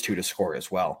one of those two to score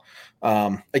as well.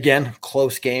 Again,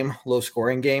 close game, low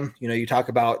scoring game. You talk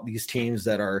about these teams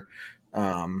that are,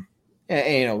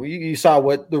 you saw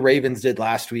what the Ravens did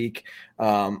last week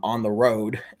on the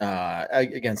road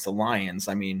against the Lions.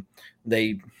 I mean,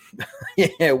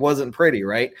 it wasn't pretty,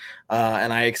 right?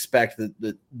 And I expect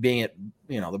that being at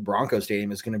the Broncos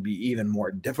Stadium is going to be even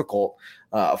more difficult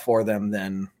for them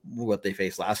than what they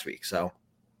faced last week. So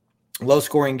low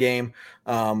scoring game,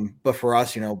 but for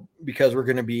us, because we're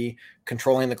going to be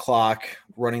controlling the clock,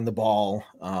 running the ball,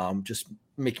 just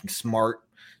making smart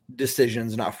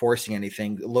decisions, not forcing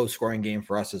anything. Low scoring game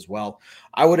for us as well.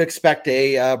 I would expect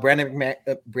a Brandon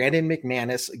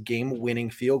McManus game winning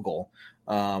field goal.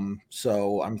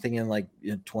 So I'm thinking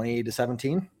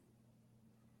 20-17.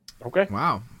 Okay.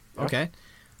 Wow. Okay.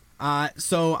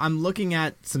 So I'm looking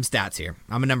at some stats here.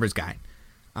 I'm a numbers guy.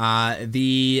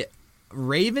 The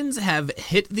Ravens have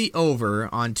hit the over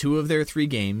on 2 of their 3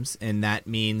 games, and that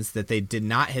means that they did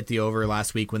not hit the over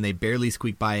last week when they barely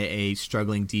squeaked by a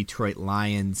struggling Detroit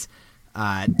Lions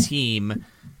team.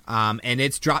 And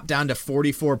it's dropped down to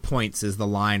 44 points is the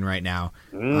line right now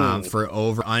for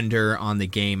over under on the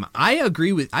game. I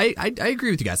agree with I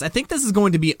agree with you guys. I think this is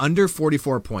going to be under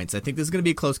 44 points. I think this is going to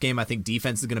be a close game. I think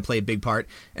defense is going to play a big part,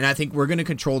 and I think we're going to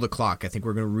control the clock. I think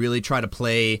we're going to really try to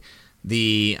play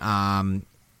the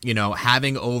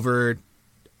having over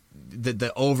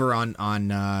the over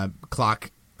on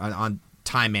clock on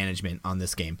time management on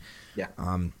this game. Yeah.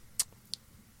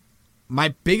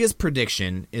 My biggest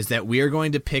prediction is that we are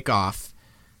going to pick off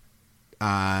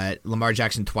Lamar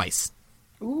Jackson twice.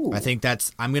 Ooh. I think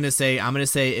I'm gonna say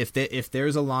if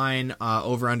there's a line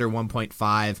over under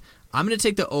 1.5, I'm gonna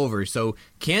take the over. So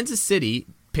Kansas City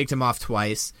picked him off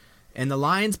twice, and the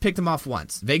Lions picked him off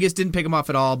once. Vegas didn't pick him off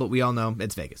at all, but we all know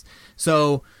it's Vegas.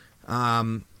 So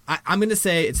I'm gonna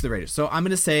say it's the Raiders. So I'm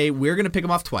gonna say we're gonna pick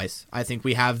him off twice. I think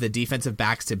we have the defensive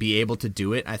backs to be able to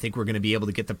do it. I think we're gonna be able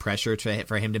to get the pressure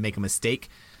for him to make a mistake,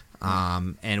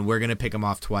 and we're gonna pick him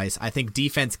off twice. I think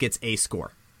defense gets a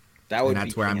score.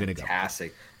 That's where I'm going to go.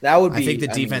 Fantastic. That would be. I think the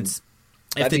defense.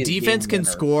 If the defense can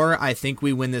score, I think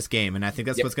we win this game, and I think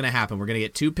that's what's going to happen. We're going to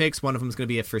get 2 picks. One of them is going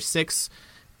to be for 6,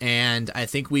 and I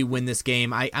think we win this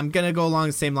game. I'm going to go along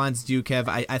the same lines as you, Kev.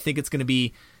 I think it's going to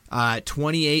be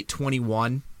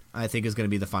 28-21. I think is going to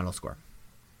be the final score.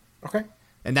 Okay.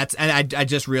 And I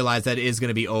just realized that it is going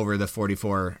to be over the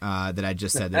 44 that I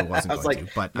just said that it wasn't going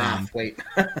to. But wait.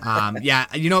 yeah,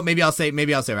 maybe I'll say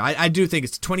I do think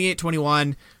it's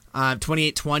 28-21.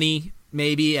 28-20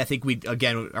 maybe. I think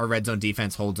our red zone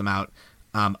defense holds them out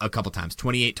a couple times.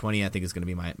 28-20 I think is going to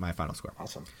be my final score.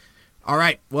 Awesome. All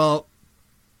right. Well,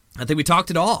 I think we talked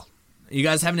it all. You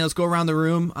guys have any? Let's go around the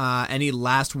room. Any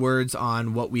last words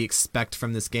on what we expect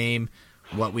from this game?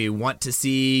 What we want to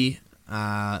see?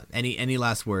 Any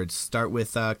last words? Start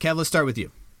with Kev. Let's start with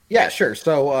you. Yeah, sure.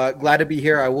 So glad to be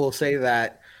here. I will say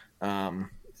that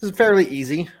this is fairly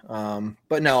easy,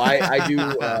 but no, I do.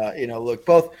 Look,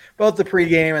 both the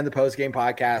pregame and the postgame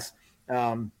podcast.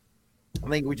 I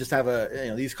think we just have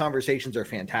these conversations are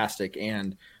fantastic,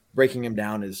 and breaking them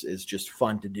down is just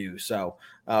fun to do. So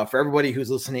for everybody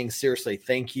who's listening, seriously,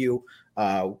 thank you.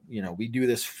 We do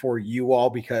this for you all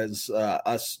because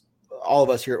all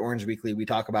of us here at Orange Weekly, we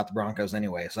talk about the Broncos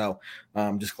anyway. So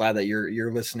I'm just glad that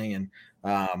you're listening, and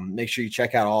make sure you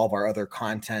check out all of our other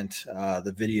content,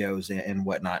 the videos and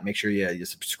whatnot. Make sure you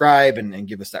subscribe and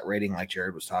give us that rating like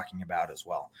Jared was talking about as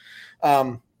well.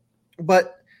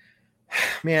 But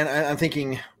man, I'm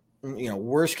thinking,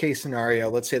 worst case scenario,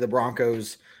 let's say the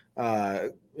Broncos,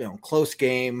 close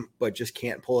game, but just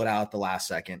can't pull it out at the last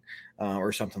second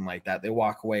or something like that. They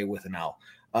walk away with an L.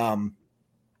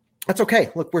 That's okay.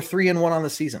 Look, we're 3-1 on the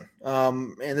season.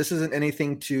 And this isn't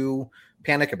anything to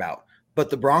panic about,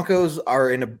 but the Broncos are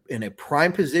in a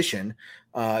prime position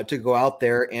to go out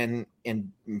there and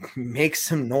make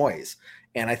some noise.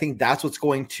 And I think that's what's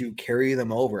going to carry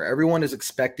them over. Everyone is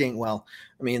expecting,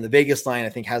 the Vegas line, I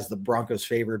think, has the Broncos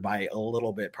favored by a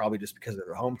little bit, probably just because of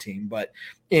their home team. But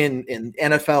in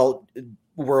NFL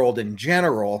world in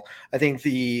general, I think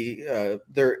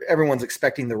everyone's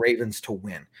expecting the Ravens to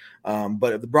win.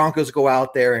 But if the Broncos go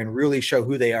out there and really show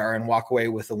who they are and walk away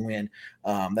with a win,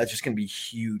 that's just going to be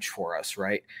huge for us,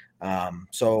 right?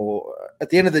 So at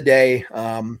the end of the day,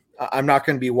 I'm not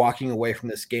going to be walking away from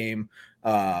this game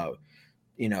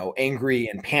angry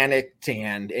and panicked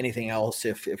and anything else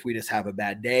if we just have a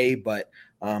bad day. But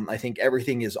I think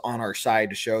everything is on our side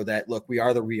to show that, look, we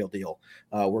are the real deal.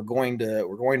 We're going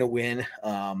to win,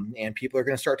 and people are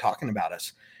going to start talking about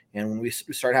us. And when we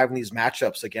start having these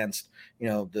matchups against,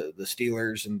 the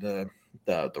Steelers and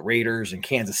the Raiders and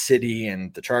Kansas City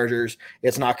and the Chargers,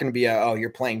 it's not going to be you're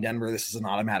playing Denver, this is an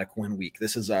automatic win week.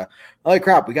 This is holy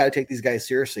crap, we got to take these guys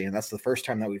seriously. And that's the first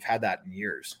time that we've had that in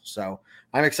years. So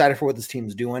I'm excited for what this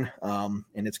team's doing. And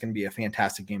it's going to be a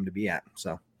fantastic game to be at.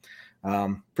 So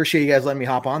appreciate you guys letting me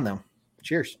hop on though.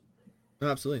 Cheers. Oh,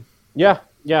 absolutely. Yeah.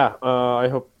 I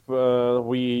hope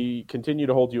we continue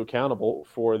to hold you accountable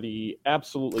for the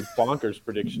absolutely bonkers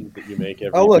predictions that you make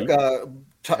every week.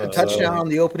 Touchdown on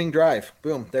the opening drive.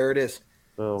 Boom, there it is.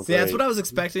 Oh, see, that's what I was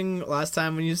expecting last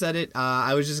time when you said it.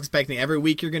 I was just expecting every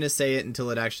week you're going to say it until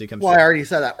it actually comes true. I already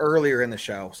said that earlier in the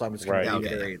show, so I'm just going to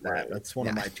reiterate that. Right. That's one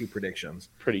of my 2 predictions.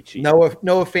 Pretty cheap. Noah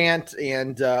Fant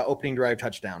and opening drive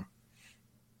touchdown.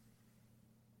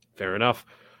 Fair enough.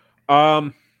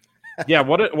 Yeah,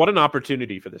 what an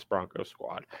opportunity for this Broncos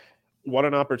squad. What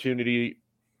an opportunity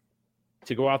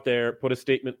to go out there, put a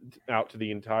statement out to the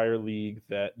entire league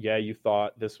that, you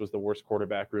thought this was the worst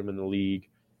quarterback room in the league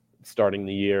starting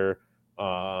the year,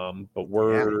 but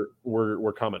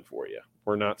we're coming for you.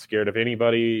 We're not scared of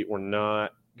anybody. We're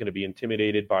not going to be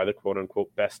intimidated by the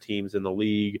quote-unquote best teams in the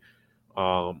league.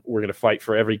 We're going to fight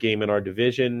for every game in our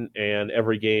division and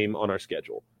every game on our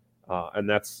schedule. And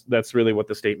that's really what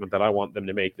the statement that I want them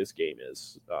to make this game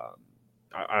is.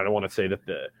 I don't want to say that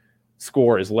the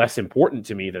score is less important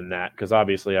to me than that, because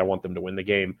obviously I want them to win the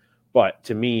game. But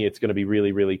to me, it's going to be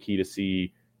really, really key to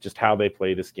see just how they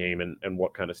play this game and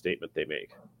what kind of statement they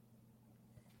make.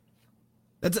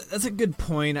 That's a good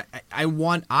point.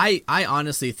 I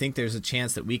honestly think there's a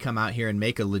chance that we come out here and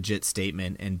make a legit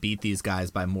statement and beat these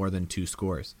guys by more than 2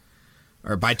 scores,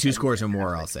 or by 2 scores or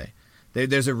more. I'll say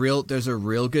There's a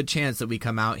real good chance that we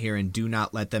come out here and do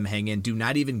not let them hang in. Do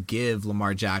not even give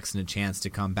Lamar Jackson a chance to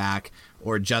come back,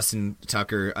 or Justin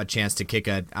Tucker a chance to kick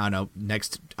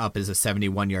next up is a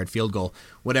 71-yard field goal.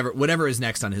 Whatever is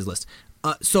next on his list.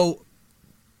 So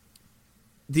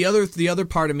the other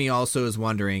part of me also is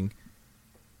wondering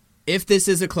if this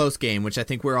is a close game, which I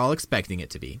think we're all expecting it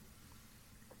to be.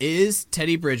 Is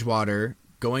Teddy Bridgewater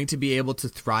going to be able to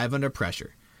thrive under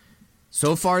pressure?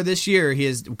 So far this year, he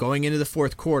is going into the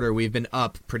fourth quarter. We've been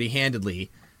up pretty handedly,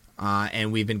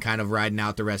 and we've been kind of riding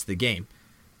out the rest of the game.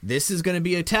 This is going to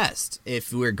be a test.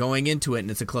 If we're going into it and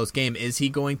it's a close game, is he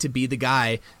going to be the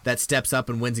guy that steps up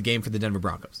and wins a game for the Denver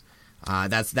Broncos?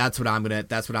 That's what I'm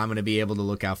gonna be able to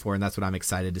look out for, and that's what I'm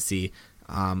excited to see.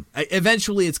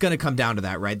 Eventually, it's going to come down to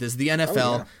that, right? This is the NFL.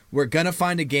 Oh, yeah. We're going to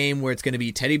find a game where it's going to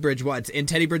be Teddy Bridgewater. It's in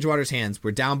Teddy Bridgewater's hands.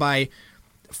 We're down by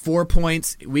 4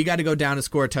 points. We got to go down to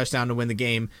score a touchdown to win the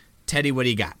game. Teddy, what do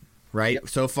you got? Right? Yep.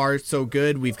 So far, so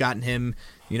good. We've gotten him,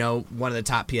 one of the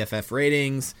top PFF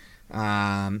ratings.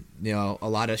 A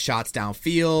lot of shots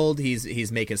downfield.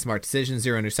 He's making smart decisions,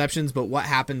 0 interceptions. But what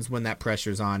happens when that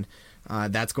pressure's on?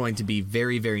 That's going to be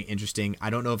very, very interesting. I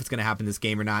don't know if it's going to happen this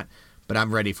game or not, but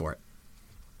I'm ready for it.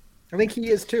 I think he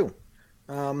is too.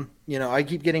 I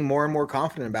keep getting more and more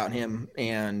confident about him,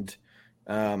 and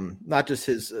not just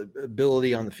his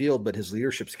ability on the field, but his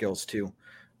leadership skills too.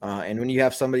 And when you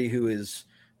have somebody who is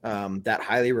that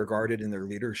highly regarded in their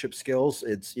leadership skills,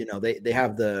 it's they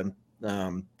have the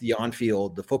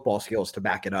on-field, the football skills to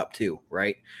back it up too,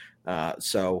 right?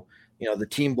 So the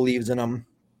team believes in him.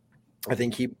 I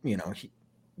think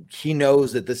he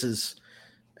knows that this is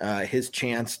his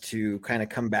chance to kind of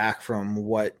come back from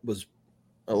what was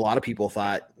a lot of people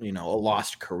thought, a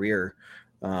lost career.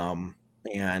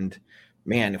 And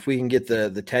man, if we can get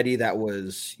the Teddy that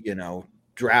was,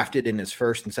 drafted in his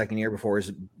first and second year before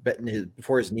his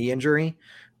knee injury,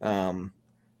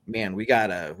 man, we got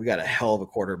a hell of a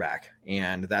quarterback.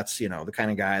 And that's, the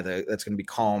kind of guy that's going to be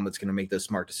calm, that's going to make those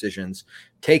smart decisions,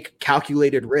 take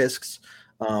calculated risks,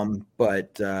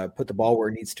 but put the ball where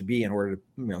it needs to be in order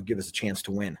to give us a chance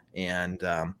to win. And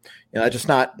just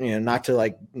not to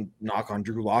like knock on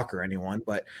Drew Lock or anyone,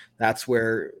 but that's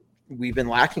where we've been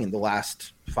lacking the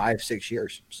last 5-6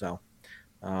 years. So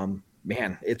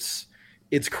man, it's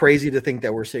crazy to think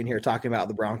that we're sitting here talking about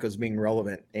the Broncos being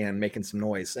relevant and making some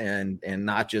noise, and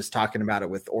not just talking about it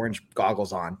with orange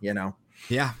goggles on. Yeah,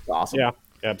 it's awesome. Yeah,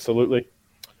 absolutely.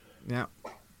 Yeah.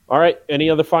 All right. Any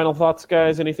other final thoughts,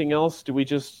 guys? Anything else? Do we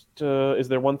just is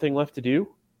there one thing left to do?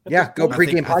 Yeah, go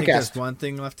pregame podcast. I think there's one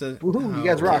thing left to. Woohoo, you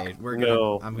guys rock.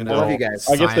 I'm gonna. I love you guys.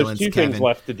 I guess there's two things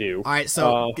left to do. All right,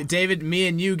 so David, me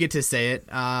and you get to say it.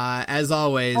 As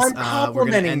always, I'm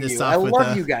complimenting you. I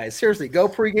love you guys. Seriously, go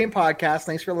pregame podcast.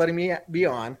 Thanks for letting me be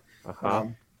on.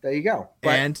 There you go.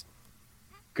 And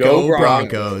go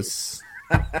Broncos.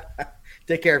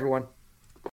 Take care, everyone.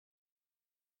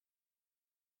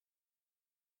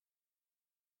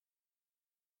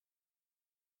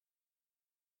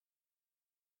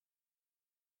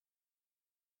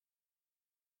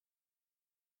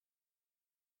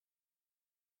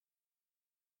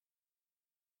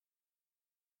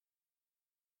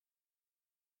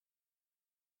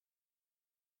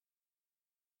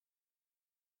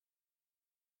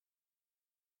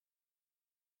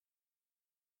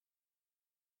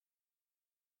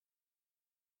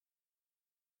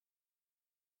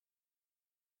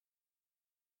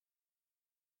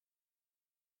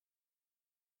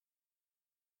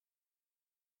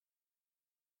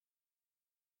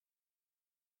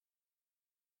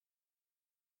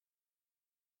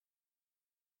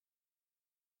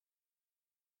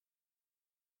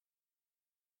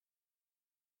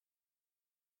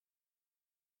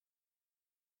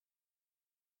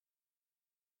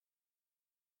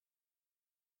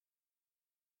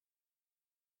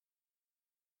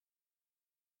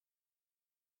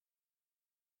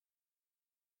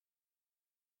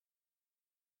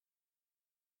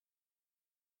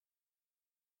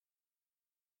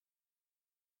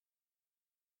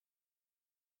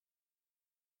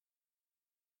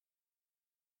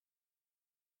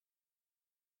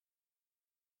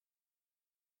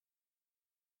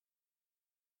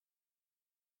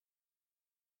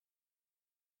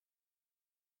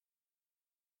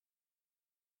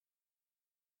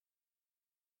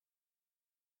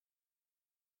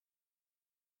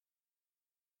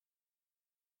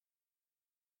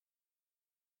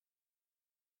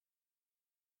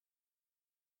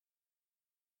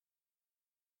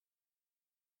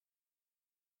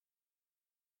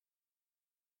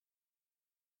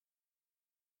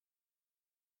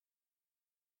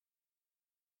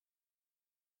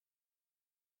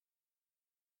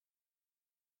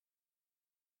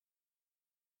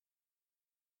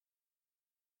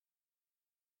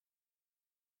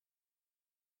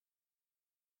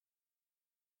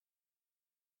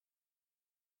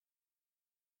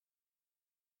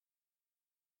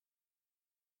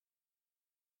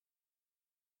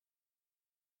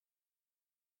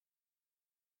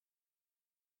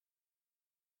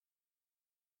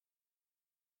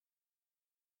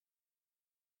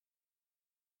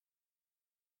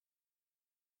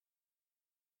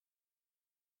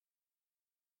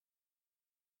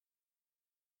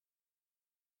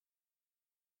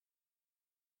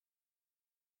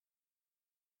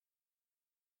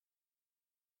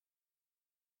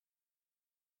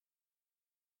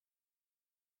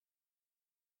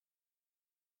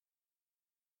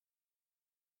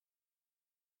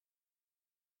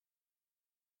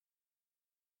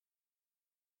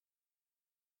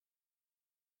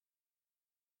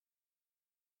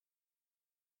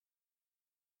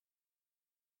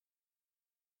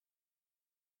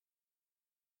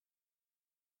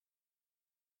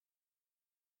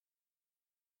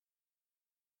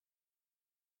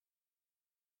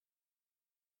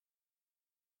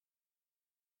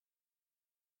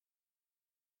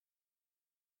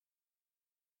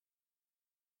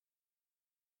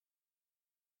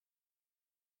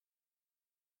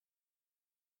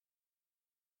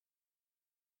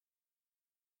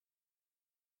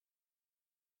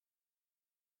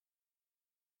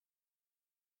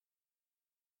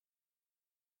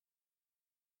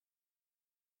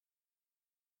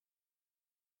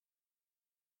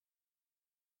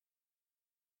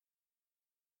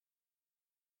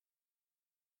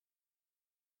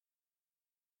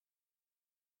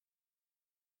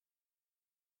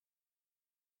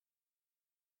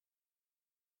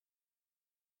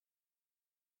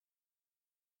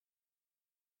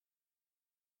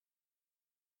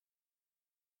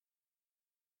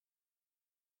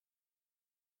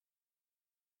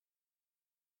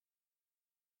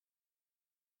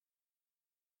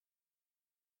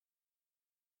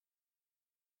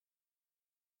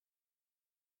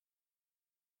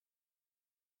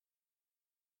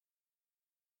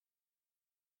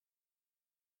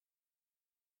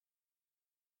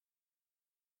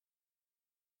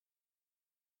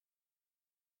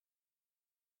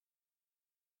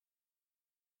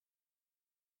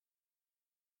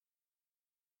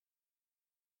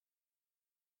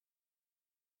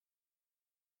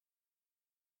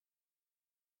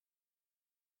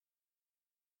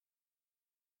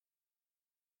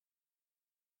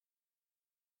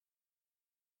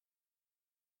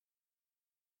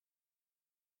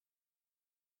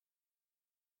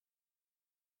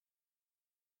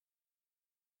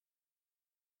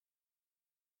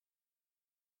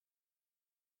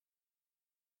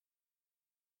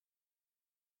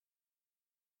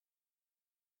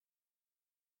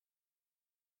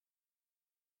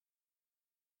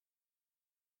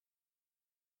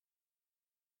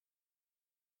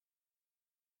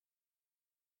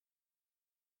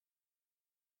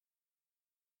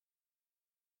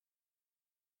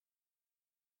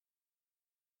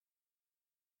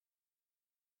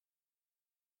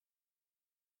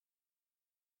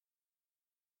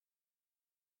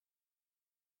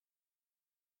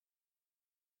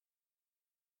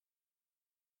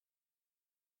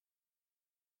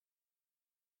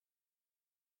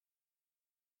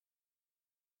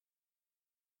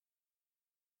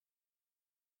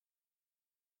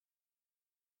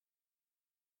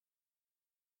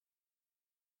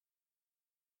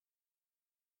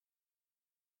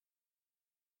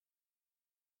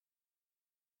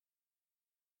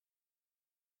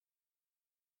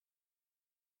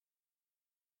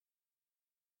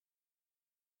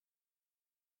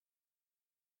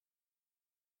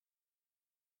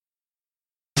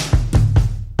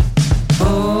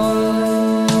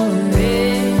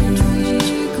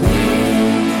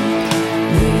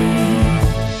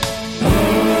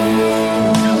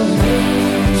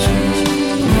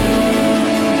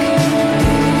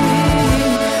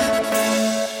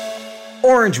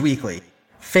 Orange Weekly,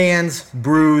 fans,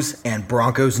 brews, and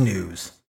Broncos news.